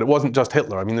 but it wasn't just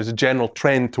Hitler. I mean, there's a general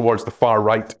trend towards the far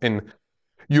right in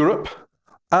Europe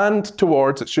and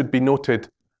towards, it should be noted,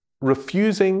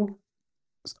 refusing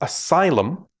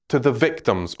asylum to the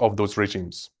victims of those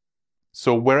regimes.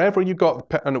 So wherever you got,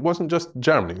 and it wasn't just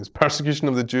Germany, it was persecution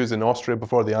of the Jews in Austria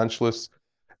before the Anschluss,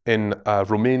 in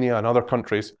Romania and other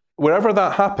countries. Wherever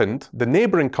that happened, the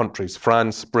neighboring countries,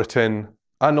 France, Britain,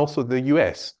 and also the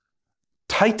US,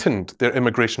 tightened their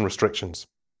immigration restrictions.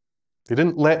 They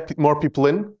didn't let more people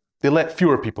in, they let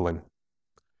fewer people in.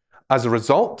 As a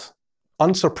result,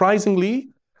 unsurprisingly,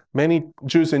 many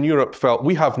Jews in Europe felt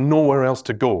we have nowhere else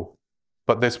to go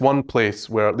but this one place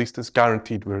where at least it's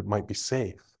guaranteed where it might be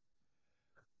safe.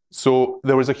 So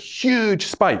there was a huge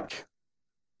spike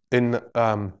in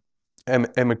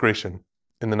immigration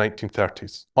in the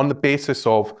 1930s on the basis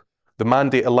of the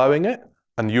mandate allowing it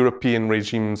and European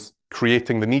regimes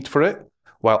creating the need for it,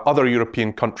 while other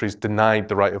European countries denied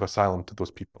the right of asylum to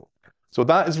those people. So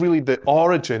that is really the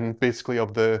origin, basically,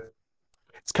 of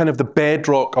it's kind of the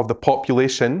bedrock of the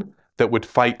population that would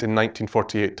fight in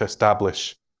 1948 to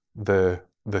establish the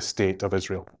state of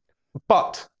Israel.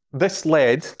 But this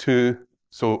led to,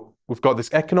 so we've got this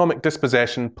economic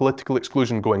dispossession, political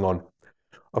exclusion going on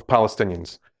of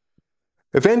Palestinians.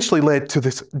 Eventually led to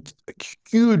this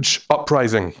huge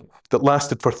uprising that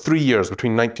lasted for 3 years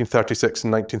between 1936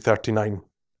 and 1939.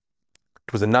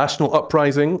 It was a national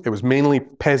uprising. It was mainly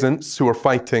peasants who were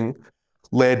fighting,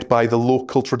 led by the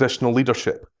local traditional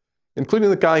leadership, including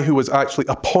the guy who was actually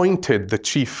appointed the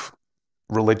chief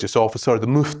religious officer, the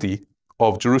Mufti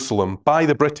of Jerusalem, by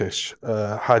the British,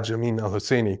 Hajj Amin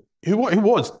al-Husseini, who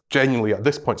was genuinely, at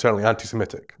this point, certainly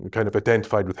anti-Semitic and kind of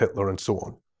identified with Hitler and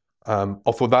so on.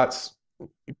 Although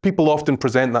people often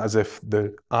present that as if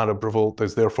the Arab revolt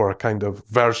is therefore a kind of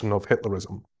version of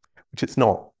Hitlerism, which it's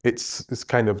not. It's this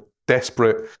kind of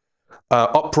desperate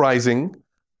uprising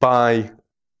by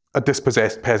a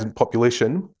dispossessed peasant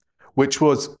population,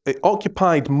 it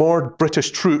occupied more British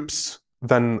troops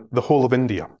than the whole of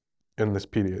India in this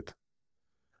period.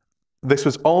 This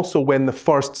was also when the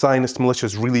first Zionist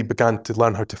militias really began to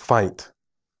learn how to fight.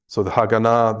 So the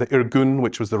Haganah, the Irgun,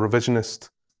 which was the revisionist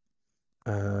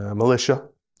militia,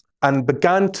 and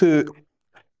began to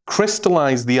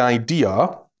crystallize the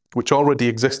idea, which already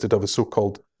existed, of a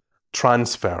so-called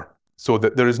transfer. So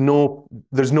that there's no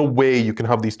way you can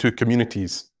have these two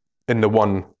communities in the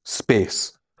one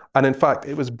space. And in fact,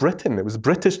 it was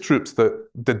British troops that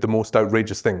did the most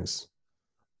outrageous things.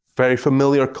 Very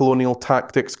familiar colonial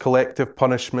tactics, collective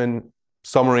punishment,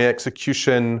 summary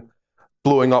execution,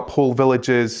 blowing up whole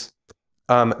villages,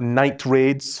 night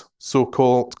raids,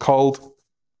 so-called,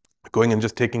 going and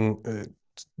just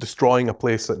destroying a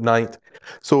place at night.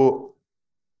 So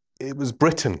it was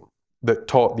Britain that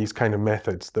taught these kind of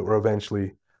methods that were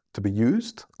eventually to be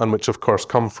used, and which of course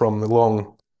come from the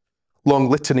long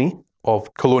litany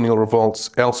of colonial revolts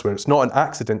elsewhere. It's not an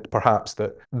accident, perhaps,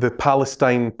 that the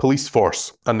Palestine police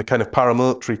force and the kind of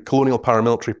colonial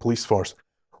paramilitary police force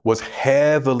was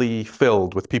heavily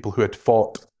filled with people who had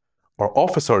fought, or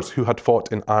officers who had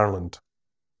fought in Ireland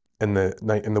in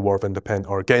the War of Independence,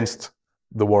 or against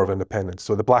the War of Independence.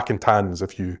 So the Black and Tans,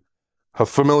 if you are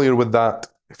familiar with that,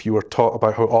 if you were taught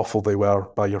about how awful they were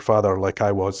by your father, like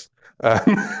I was, a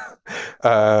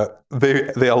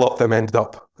lot of them ended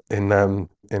up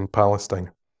in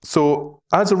Palestine. So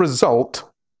as a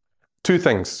result, two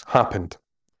things happened.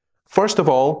 First of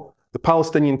all, the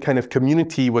Palestinian kind of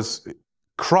community was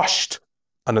crushed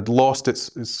and had lost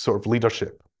its sort of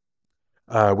leadership,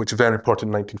 which was very important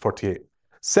in 1948.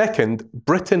 Second,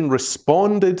 Britain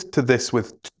responded to this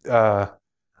with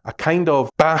a kind of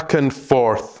back and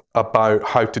forth about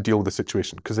how to deal with the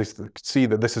situation, because they could see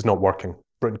that this is not working.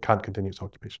 Britain can't continue its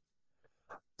occupation.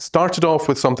 Started off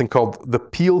with something called the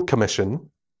Peel Commission,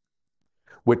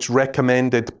 which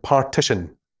recommended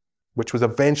partition, which was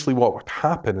eventually what would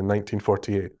happen in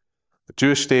 1948. A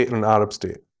Jewish state and an Arab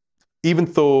state. Even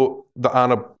though the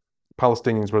Arab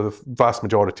Palestinians were the vast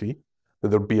majority, that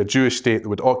there would be a Jewish state that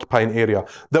would occupy an area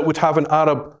that would have an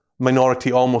Arab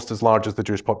minority almost as large as the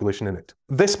Jewish population in it.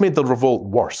 This made the revolt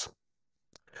worse.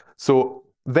 So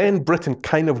then Britain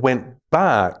kind of went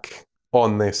back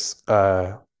on this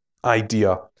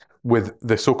idea with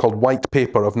the so-called White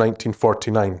Paper of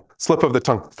 1949, slip of the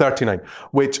tongue, 39,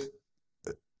 which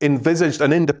envisaged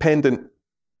an independent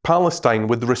Palestine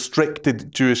with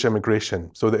restricted Jewish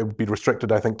immigration. So that it would be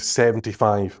restricted, I think, to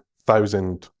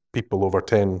 75,000 people over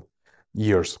 10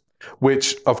 years,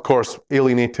 which, of course,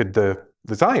 alienated the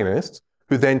Zionists,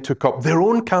 who then took up their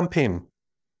own campaign,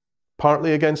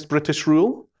 partly against British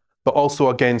rule, but also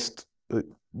against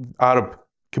Arab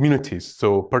communities.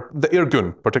 So the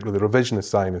Irgun, particularly the revisionist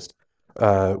Zionists,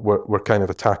 were kind of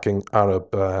attacking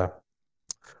Arab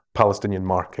Palestinian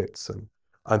markets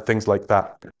and things like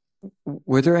that.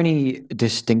 Were there any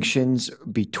distinctions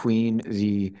between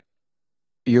the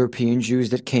European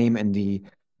Jews that came and the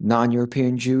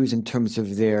non-European Jews in terms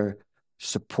of their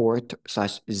support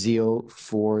 / zeal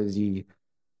for the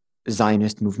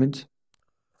Zionist movement?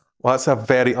 Well, that's a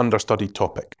very understudied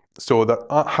topic. So there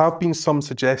have been some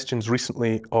suggestions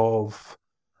recently of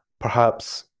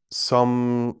perhaps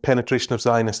some penetration of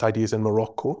Zionist ideas in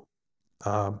Morocco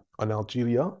and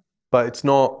Algeria, but it's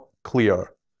not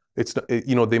clear. It's,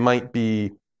 you know, they might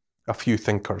be a few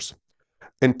thinkers.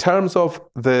 In terms of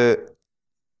the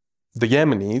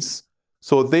Yemenis,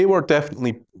 so they were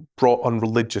definitely brought on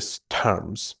religious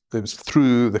terms. It was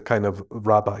through the kind of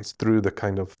rabbis, through the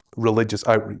kind of religious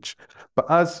outreach. But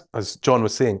as John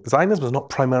was saying, Zionism was not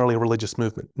primarily a religious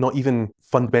movement, not even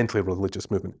fundamentally a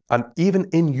religious movement. And even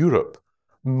in Europe,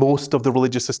 most of the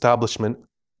religious establishment,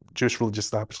 Jewish religious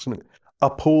establishment,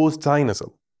 opposed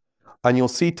Zionism. And you'll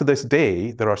see to this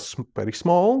day, there are very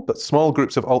small, but small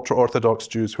groups of ultra-Orthodox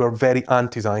Jews who are very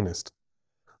anti-Zionist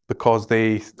because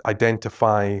they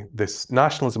identify this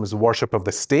nationalism as a worship of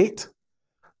the state,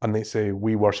 and they say,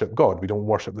 we worship God, we don't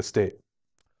worship the state.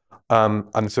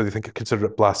 And so they consider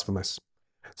it blasphemous.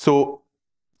 So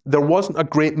there wasn't a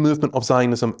great movement of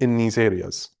Zionism in these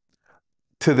areas.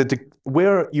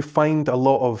 Where you find a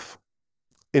lot of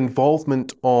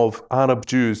involvement of Arab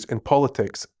Jews in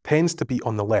politics tends to be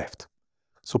on the left.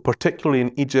 So particularly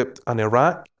in Egypt and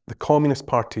Iraq, the communist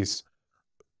parties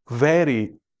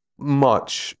very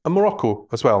much, and Morocco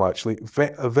as well actually,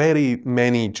 very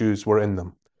many Jews were in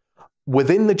them.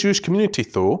 Within the Jewish community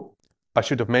though, I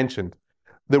should have mentioned,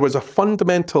 there was a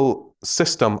fundamental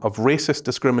system of racist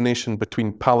discrimination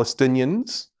between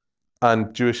Palestinians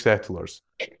and Jewish settlers.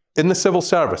 In the civil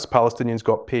service, Palestinians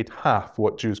got paid half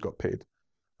what Jews got paid.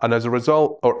 And as a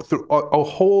result, or through a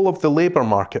whole of the labour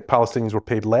market, Palestinians were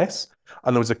paid less,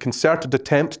 and there was a concerted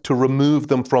attempt to remove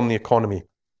them from the economy.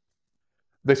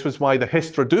 This was why the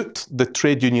Histadrut, the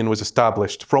trade union, was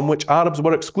established, from which Arabs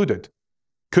were excluded.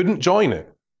 Couldn't join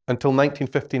it until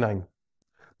 1959.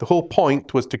 The whole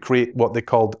point was to create what they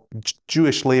called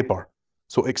Jewish labour.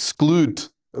 So exclude,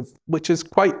 which is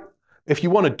quite, if you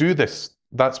want to do this,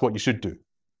 that's what you should do.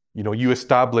 You know, you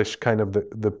establish kind of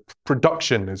the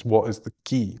production is what is the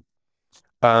key.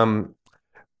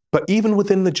 But even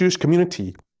within the Jewish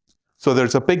community, so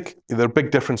there's a big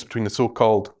difference between the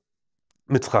so-called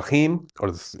Mitzrachim,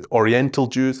 or the Oriental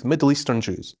Jews, the Middle Eastern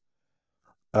Jews,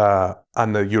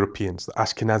 and the Europeans, the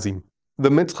Ashkenazim. The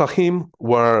Mitzrachim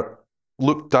were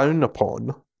looked down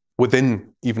upon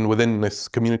even within this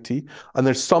community, and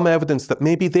there's some evidence that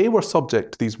maybe they were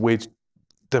subject to these wage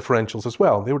differentials as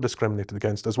well. They were discriminated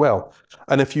against as well.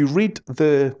 And if you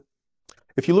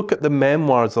look at the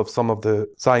memoirs of some of the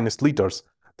Zionist leaders,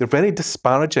 they're very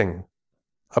disparaging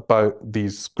about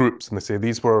these groups, and they say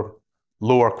these were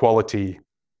lower quality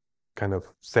kind of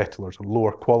settlers, or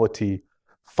lower quality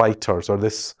fighters, or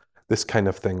this kind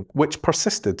of thing, which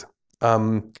persisted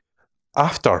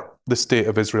after the state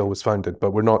of Israel was founded.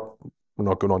 But we're not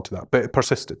going on to that. But it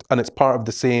persisted, and it's part of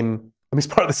the same. It's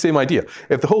part of the same idea.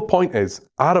 If the whole point is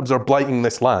Arabs are blighting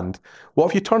this land, what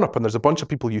if you turn up and there's a bunch of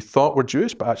people you thought were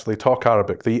Jewish, but actually talk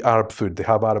Arabic, they eat Arab food, they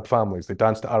have Arab families, they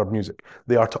dance to Arab music.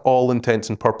 They are to all intents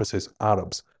and purposes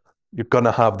Arabs. You're going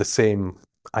to have the same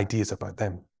ideas about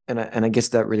them. And I guess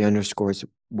that really underscores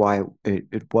why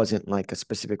it wasn't like a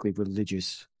specifically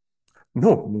religious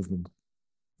movement.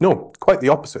 No, quite the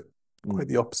opposite. Quite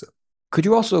the opposite. Could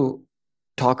you also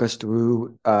talk us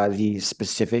through the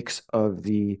specifics of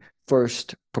the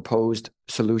first proposed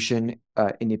solution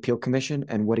in the Appeal Commission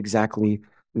and what exactly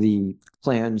the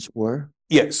plans were?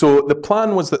 Yeah, so the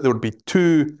plan was that there would be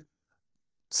two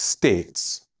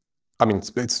states. I mean,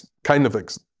 it's kind of,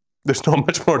 there's not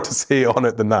much more to say on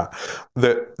it than that.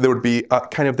 That there would be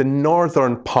kind of the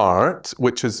northern part,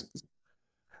 which is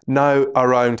now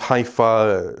around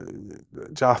Haifa,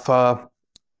 Jaffa,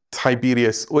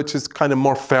 Tiberias, which is kind of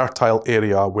more fertile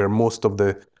area where most of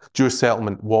the Jewish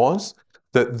settlement was,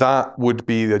 that would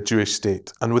be the Jewish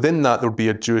state. And within that, there would be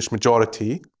a Jewish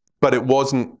majority, but it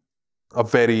wasn't a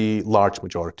very large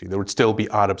majority. There would still be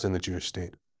Arabs in the Jewish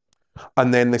state.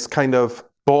 And then this kind of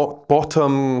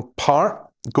bottom part,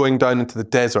 going down into the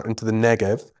desert, into the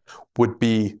Negev, would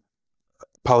be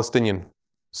Palestinian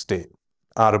state,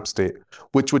 Arab state,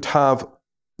 which would have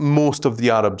most of the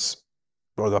Arabs,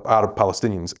 or the Arab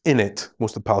Palestinians in it,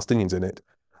 most of the Palestinians in it,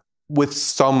 with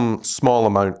some small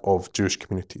amount of Jewish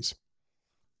communities.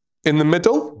 In the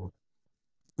middle,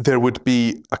 there would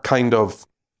be a kind of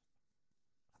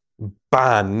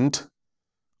band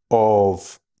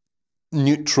of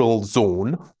neutral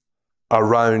zone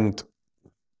around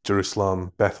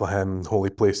Jerusalem, Bethlehem, holy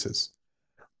places.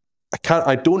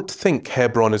 I don't think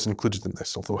Hebron is included in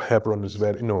this, although Hebron is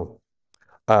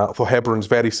although Hebron is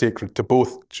very sacred to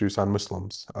both Jews and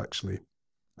Muslims, actually,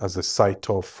 as the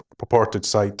purported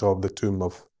site of the tomb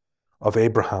of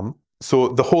Abraham. So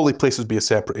the holy place would be a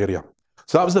separate area.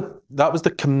 So that was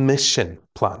the commission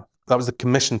plan. That was the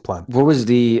commission plan. What was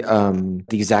the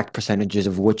exact percentages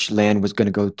of which land was going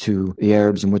to go to the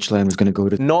Arabs and which land was going to go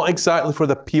to? Not exactly for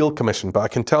the Peel Commission, but I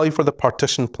can tell you for the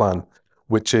partition plan,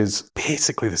 which is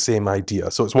basically the same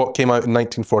idea. So it's what came out in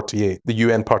 1948, the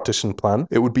UN partition plan.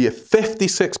 It would be if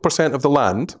 56% of the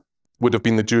land would have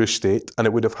been the Jewish state, and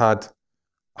it would have had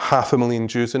 500,000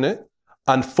 Jews in it,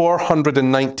 and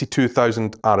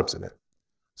 492,000 Arabs in it.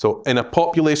 So in a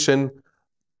population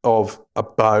of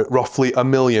about roughly 1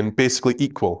 million, basically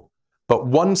equal. But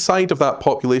one side of that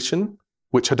population,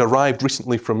 which had arrived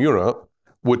recently from Europe,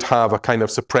 would have a kind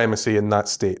of supremacy in that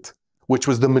state, which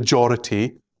was the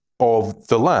majority of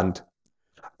the land.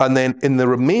 And then in the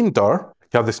remainder,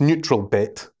 you have this neutral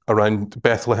bit around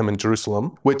Bethlehem and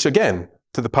Jerusalem, which again,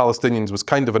 to the Palestinians was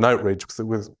kind of an outrage, because it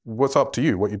was, what's up to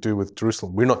you, what you do with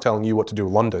Jerusalem? We're not telling you what to do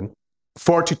with London.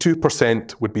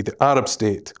 42% would be the Arab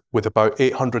state, with about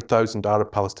 800,000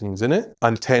 Arab Palestinians in it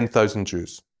and 10,000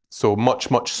 Jews. So much,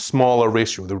 much smaller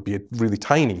ratio. There would be a really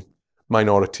tiny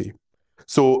minority.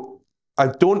 So I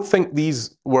don't think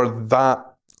these were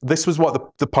that. This was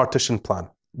what the partition plan,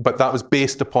 but that was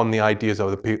based upon the ideas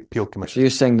of the Peel Commission. So you're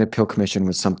saying the Peel Commission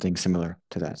was something similar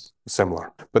to this?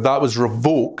 Similar. But that was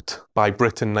revoked by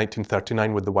Britain in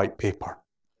 1939 with the White Paper.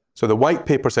 So the White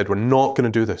Paper said, we're not going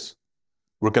to do this.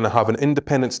 We're going to have an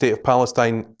independent state of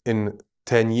Palestine in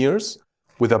 10 years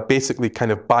with a basically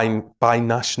kind of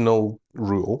binational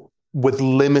rule with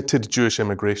limited Jewish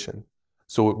immigration.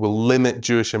 So it will limit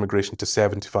Jewish immigration to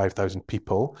 75,000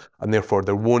 people, and therefore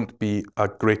there won't be a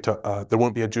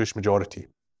Jewish majority.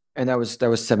 And that was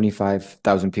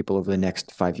 75,000 people over the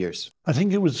next 5 years. I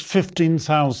think it was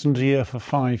 15,000 a year for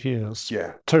 5 years.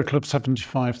 Yeah. Total of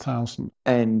 75,000.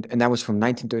 And that was from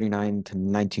 1939 to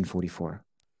 1944.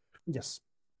 Yes.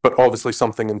 But obviously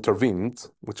something intervened,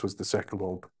 which was the Second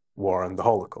World War and the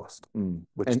Holocaust,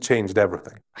 which changed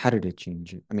everything. How did it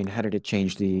change it? I mean, how did it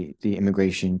change the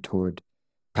immigration toward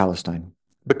Palestine?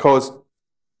 Because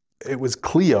it was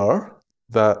clear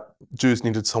that Jews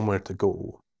needed somewhere to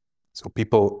go. So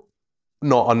people,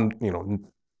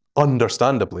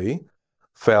 understandably,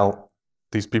 felt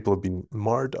these people had been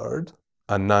murdered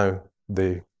and now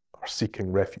they are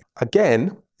seeking refuge.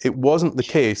 Again, it wasn't the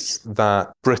case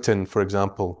that Britain, for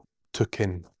example, took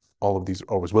in all of these,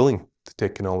 or was willing to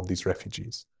take in all of these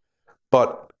refugees.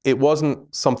 But it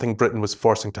wasn't something Britain was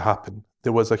forcing to happen.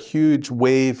 There was a huge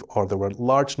wave, or there were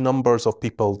large numbers of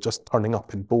people just turning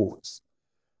up in boats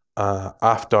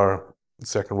after the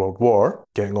Second World War,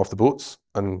 getting off the boats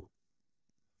and,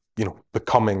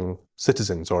 becoming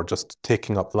citizens or just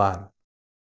taking up land.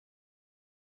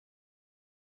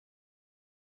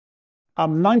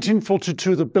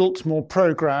 1942, the Biltmore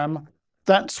Programme,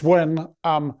 that's when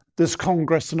this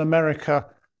Congress in America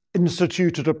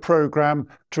instituted a program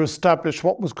to establish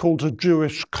what was called a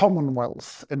Jewish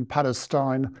Commonwealth in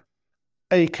Palestine,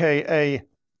 aka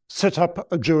set up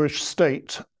a Jewish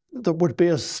state that would be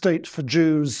a state for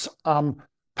Jews.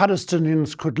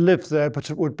 Palestinians could live there, but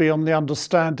it would be on the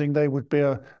understanding they would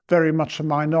be very much a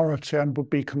minority and would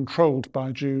be controlled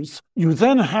by Jews. You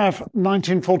then have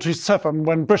 1947,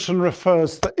 when Britain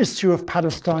refers the issue of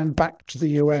Palestine back to the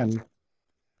UN.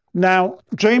 Now,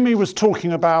 Jamie was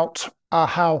talking about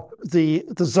how the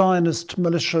Zionist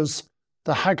militias,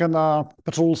 the Haganah,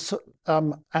 but also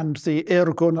and the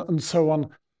Irgun and so on,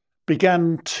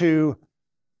 began to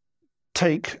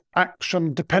take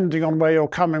action depending on where you're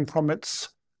coming from.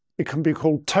 It can be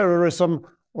called terrorism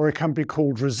or it can be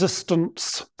called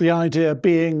resistance, the idea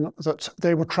being that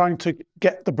they were trying to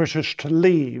get the British to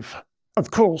leave. Of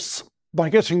course, by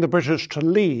getting the British to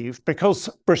leave, because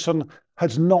Britain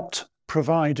had not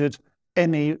provided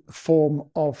any form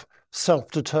of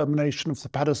self-determination of the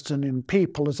Palestinian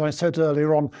people, as I said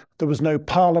earlier on, there was no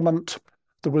parliament,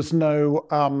 there was no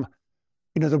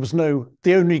there was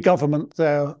the only government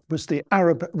there was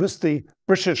the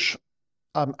British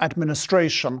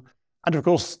administration. And of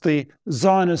course, the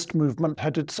Zionist movement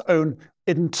had its own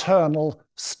internal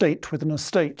state within a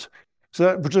state. So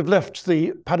that would have left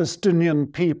the Palestinian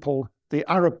people, the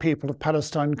Arab people of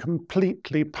Palestine,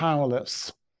 completely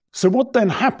powerless. So what then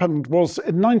happened was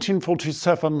in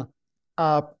 1947,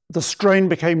 the strain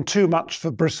became too much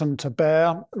for Britain to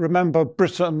bear. Remember,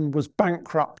 Britain was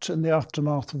bankrupt in the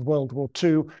aftermath of World War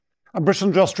II, and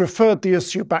Britain just referred the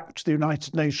issue back to the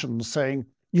United Nations, saying,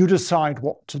 you decide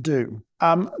what to do.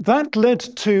 That led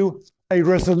to a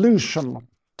resolution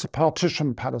to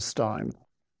partition Palestine.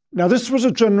 Now, this was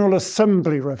a General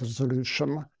Assembly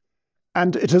resolution,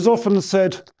 and it is often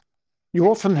said, you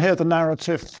often hear the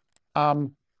narrative,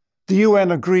 the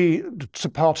UN agreed to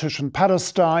partition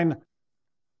Palestine,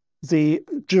 the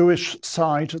Jewish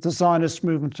side, the Zionist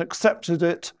movement accepted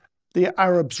it, the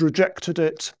Arabs rejected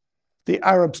it, the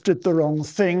Arabs did the wrong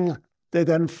thing, they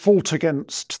then fought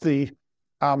against the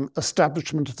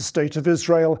establishment of the State of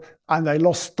Israel, and they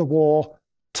lost the war,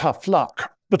 tough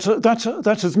luck. But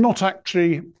that is not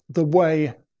actually the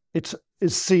way it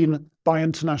is seen by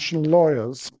international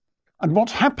lawyers. And what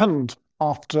happened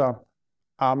after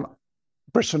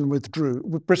Britain withdrew?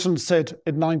 Britain said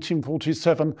in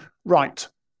 1947, right,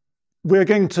 we're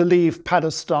going to leave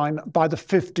Palestine by the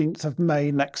 15th of May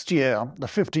next year, the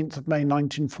 15th of May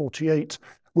 1948,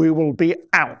 we will be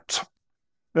out.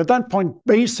 At that point,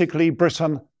 basically,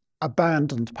 Britain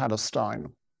abandoned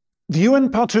Palestine. The UN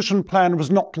partition plan was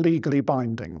not legally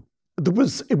binding. It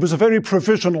was a very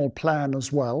provisional plan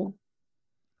as well.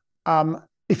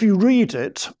 If you read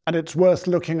it, and it's worth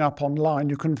looking up online,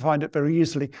 you can find it very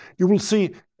easily, you will see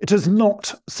it is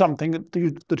not something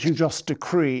that you just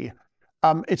decree.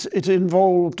 It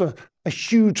involved a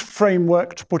huge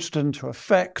framework to put it into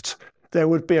effect. There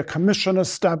would be a commission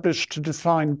established to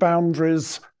define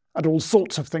boundaries and all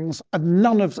sorts of things, and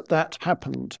none of that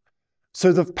happened.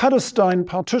 So the Palestine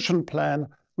partition plan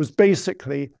was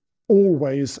basically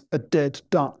always a dead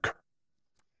duck.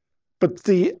 But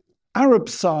the Arab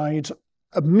side,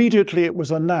 immediately it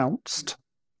was announced,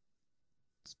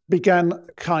 began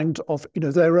kind of,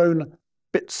 their own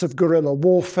bits of guerrilla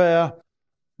warfare.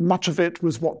 Much of it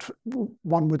was what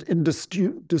one would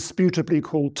indisputably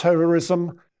call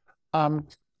terrorism.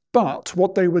 But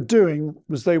what they were doing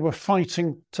was they were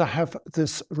fighting to have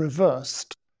this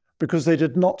reversed because they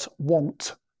did not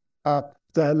want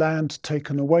their land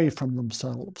taken away from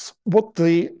themselves. What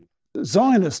the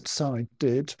Zionist side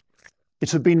did,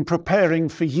 it had been preparing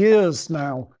for years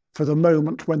now for the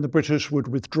moment when the British would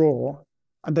withdraw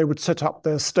and they would set up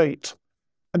their state.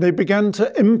 And they began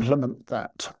to implement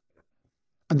that.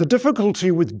 And the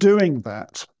difficulty with doing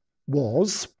that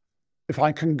was, if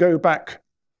I can go back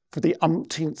for the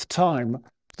umpteenth time,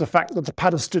 to the fact that the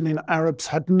Palestinian Arabs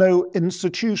had no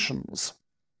institutions.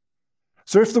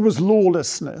 So if there was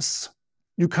lawlessness,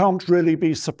 you can't really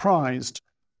be surprised.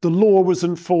 The law was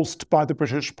enforced by the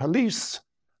British police,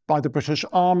 by the British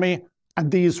army,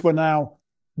 and these were now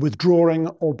withdrawing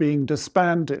or being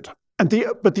disbanded. But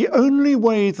the only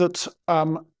way that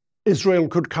Israel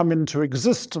could come into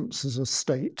existence as a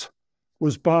state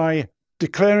was by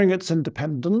declaring its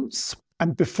independence.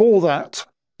 And before that,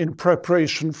 in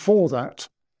preparation for that,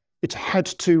 it had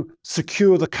to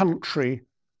secure the country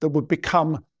that would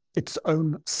become its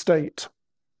own state.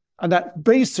 And that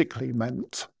basically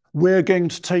meant we're going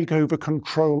to take over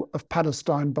control of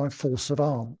Palestine by force of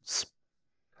arms.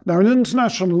 Now, in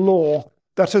international law,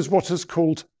 that is what is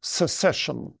called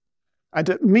secession. And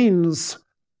it means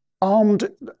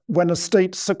when a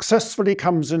state successfully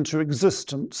comes into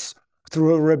existence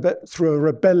through a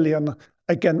rebellion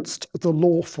against the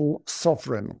lawful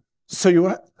sovereign.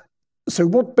 So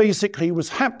what basically was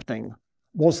happening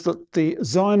was that the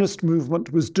Zionist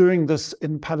movement was doing this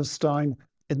in Palestine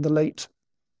in late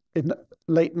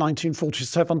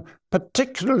 1947,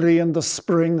 particularly in the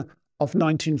spring of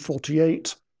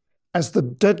 1948. As the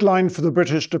deadline for the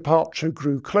British departure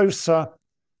grew closer,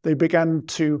 they began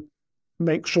to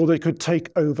make sure they could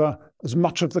take over as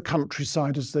much of the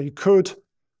countryside as they could,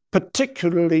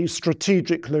 particularly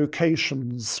strategic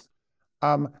locations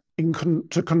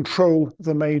to control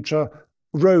the major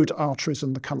road arteries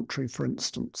in the country, for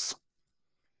instance.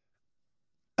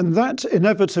 And that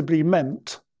inevitably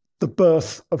meant the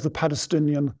birth of the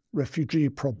Palestinian refugee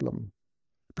problem.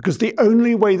 Because the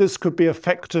only way this could be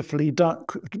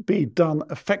done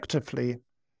effectively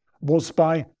was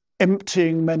by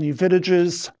emptying many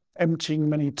villages, emptying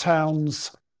many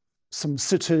towns, some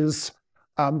cities.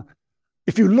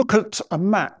 If you look at a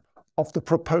map of the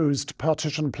proposed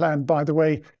partition plan, by the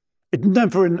way,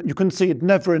 you can see it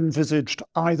never envisaged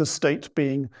either state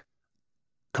being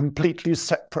completely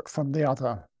separate from the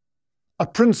other. A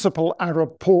principal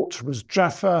Arab port was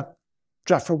Jaffa.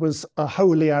 Jaffa was a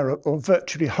wholly Arab or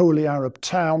virtually wholly Arab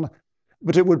town,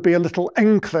 but it would be a little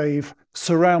enclave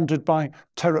surrounded by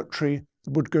territory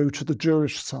that would go to the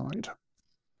Jewish side.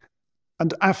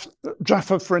 And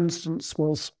Jaffa, for instance,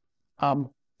 was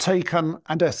taken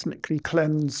and ethnically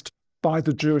cleansed by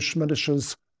the Jewish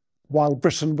militias while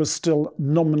Britain was still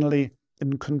nominally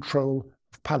in control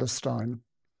of Palestine.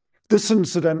 This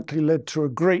incidentally led to a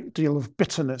great deal of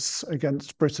bitterness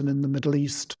against Britain in the Middle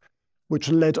East, which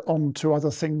led on to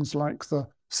other things like the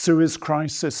Suez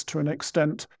Crisis to an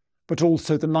extent, but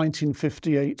also the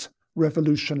 1958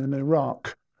 revolution in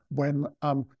Iraq, when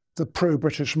the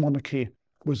pro-British monarchy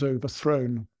was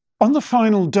overthrown. On the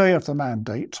final day of the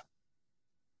mandate,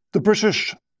 the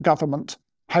British government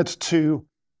had to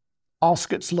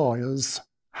ask its lawyers,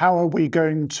 how are we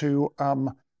going to,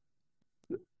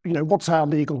 what's our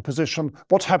legal position?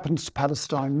 What happens to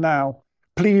Palestine now?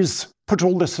 Please put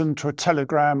all this into a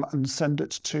telegram and send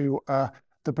it to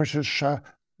the British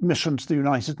mission to the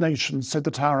United Nations so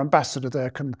that our ambassador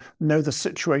there can know the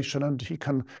situation and he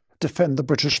can defend the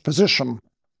British position.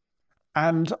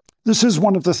 And this is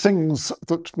one of the things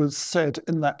that was said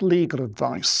in that legal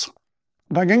advice.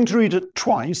 And I'm going to read it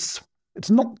twice.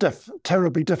 It's not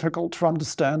terribly difficult to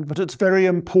understand, but it's very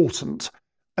important,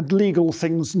 and legal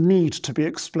things need to be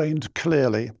explained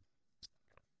clearly.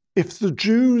 If the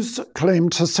Jews claim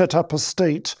to set up a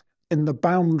state in the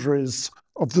boundaries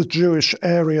of the Jewish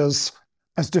areas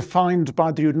as defined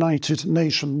by the United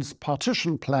Nations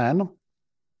partition plan,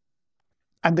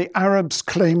 and the Arabs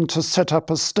claim to set up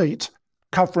a state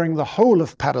covering the whole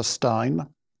of Palestine,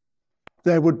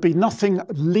 there would be nothing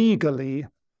legally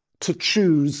to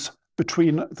choose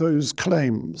between those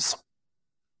claims.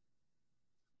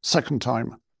 Second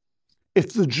time,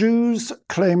 if the Jews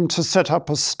claim to set up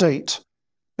a state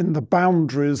in the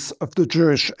boundaries of the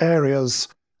Jewish areas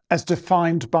as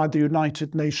defined by the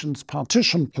United Nations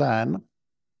partition plan,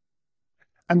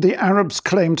 and the Arabs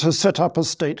claim to set up a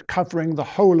state covering the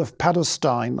whole of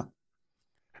Palestine,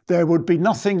 there would be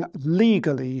nothing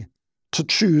legally to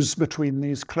choose between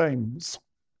these claims.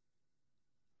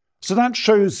 So that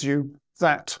shows you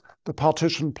that the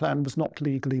partition plan was not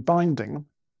legally binding,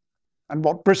 and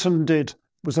what Britain did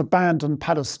was abandon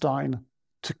Palestine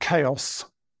to chaos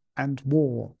and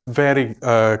war. Very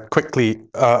quickly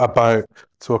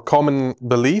so a common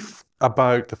belief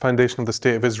about the foundation of the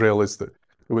State of Israel is that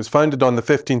it was founded on the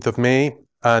 15th of May,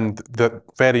 and the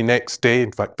very next day,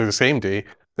 in fact, the same day,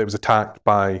 it was attacked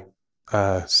by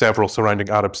several surrounding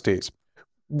Arab states,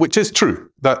 which is true.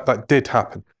 That did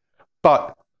happen.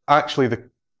 But actually,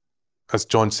 as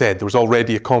John said, there was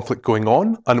already a conflict going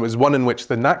on, and it was one in which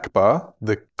the Nakba,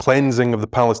 the cleansing of the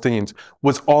Palestinians,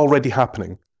 was already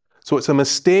happening. So it's a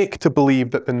mistake to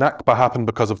believe that the Nakba happened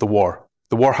because of the war.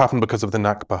 The war happened because of the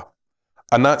Nakba.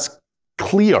 And that's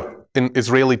clear in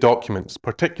Israeli documents,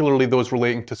 particularly those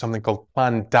relating to something called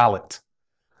Plan Dalet,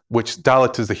 which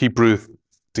Dalet is the Hebrew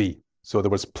D. So there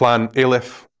was Plan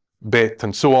Aleph, Bet,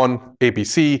 and so on,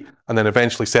 ABC, and then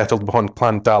eventually settled upon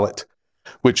Plan Dalet,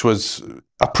 which was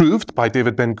approved by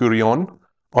David Ben-Gurion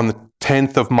on the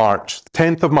 10th of March.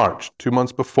 10th of March, 2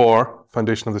 months before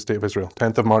foundation of the State of Israel,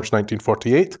 10th of March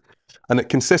 1948. And it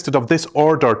consisted of this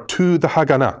order to the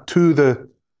Haganah, to the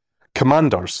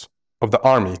commanders of the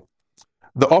army.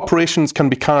 The operations can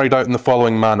be carried out in the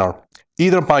following manner: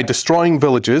 either by destroying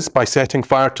villages, by setting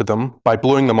fire to them, by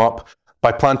blowing them up,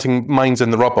 by planting mines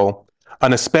in the rubble,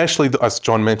 and especially, as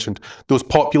John mentioned, those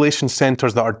population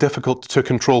centres that are difficult to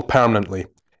control permanently.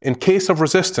 In case of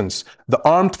resistance, the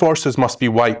armed forces must be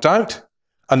wiped out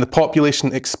and the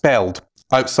population expelled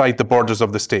outside the borders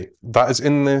of the state. That is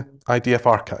in the IDF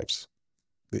archives.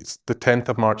 It's the 10th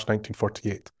of March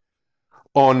 1948.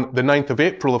 On the 9th of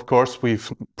April, of course,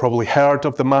 we've probably heard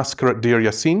of the massacre at Deir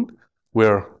Yassin,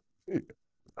 where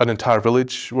an entire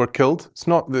village were killed.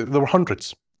 There were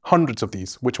hundreds of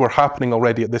these, which were happening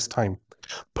already at this time.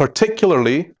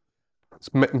 Particularly, it's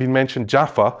been mentioned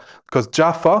Jaffa, because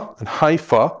Jaffa and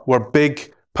Haifa were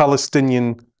big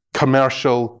Palestinian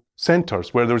commercial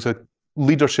centers where there was a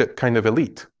leadership kind of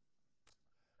elite.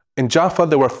 In Jaffa,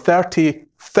 there were 30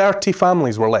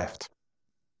 families were left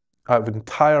out of an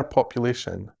entire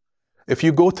population. If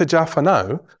you go to Jaffa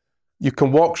now, you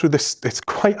can walk through this, it's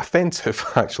quite offensive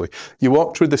actually. You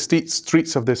walk through the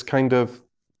streets of this kind of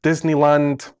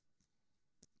Disneyland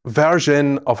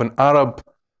version of an Arab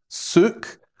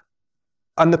souk,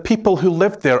 and the people who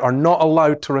lived there are not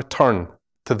allowed to return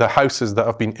to the houses that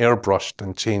have been airbrushed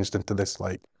and changed into this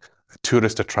like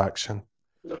tourist attraction.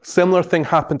 Similar thing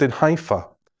happened in Haifa.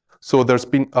 So there's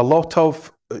been a lot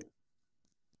of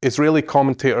Israeli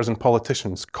commentators and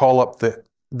politicians call up the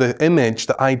image,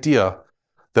 the idea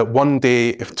that one day,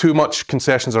 if too much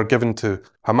concessions are given to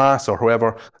Hamas or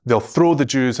whoever, they'll throw the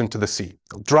Jews into the sea.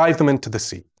 They'll drive them into the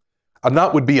sea. And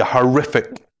that would be a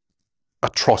horrific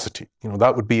atrocity.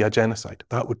 That would be a genocide.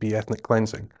 That would be ethnic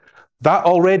cleansing. That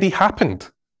already happened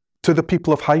to the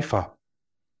people of Haifa.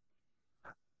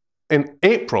 In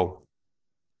April,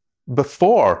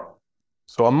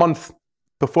 so a month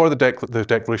before the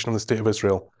declaration of the State of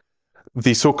Israel,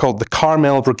 the so-called the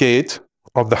Carmel Brigade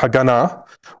of the Haganah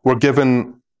were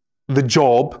given the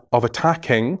job of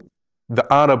attacking the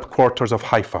Arab quarters of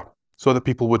Haifa so that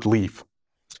people would leave.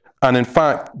 And in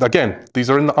fact, again, these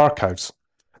are in the archives.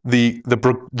 The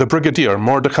brigadier,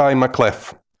 Mordecai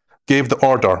McLeff, gave the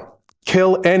order,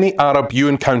 kill any Arab you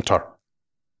encounter.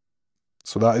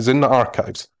 So that is in the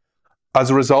archives. As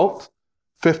a result,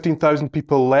 15,000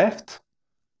 people left,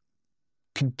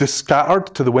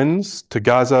 scattered to the winds, to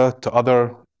Gaza, to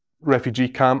other refugee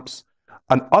camps,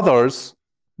 and others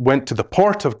went to the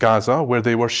port of Gaza where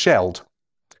they were shelled.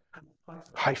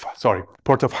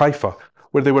 Port of Haifa,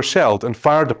 where they were shelled and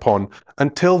fired upon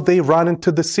until they ran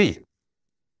into the sea.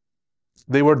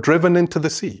 They were driven into the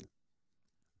sea,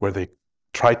 where they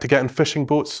tried to get in fishing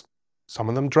boats. Some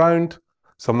of them drowned,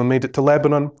 some of them made it to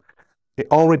Lebanon. It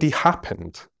already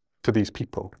happened to these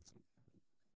people.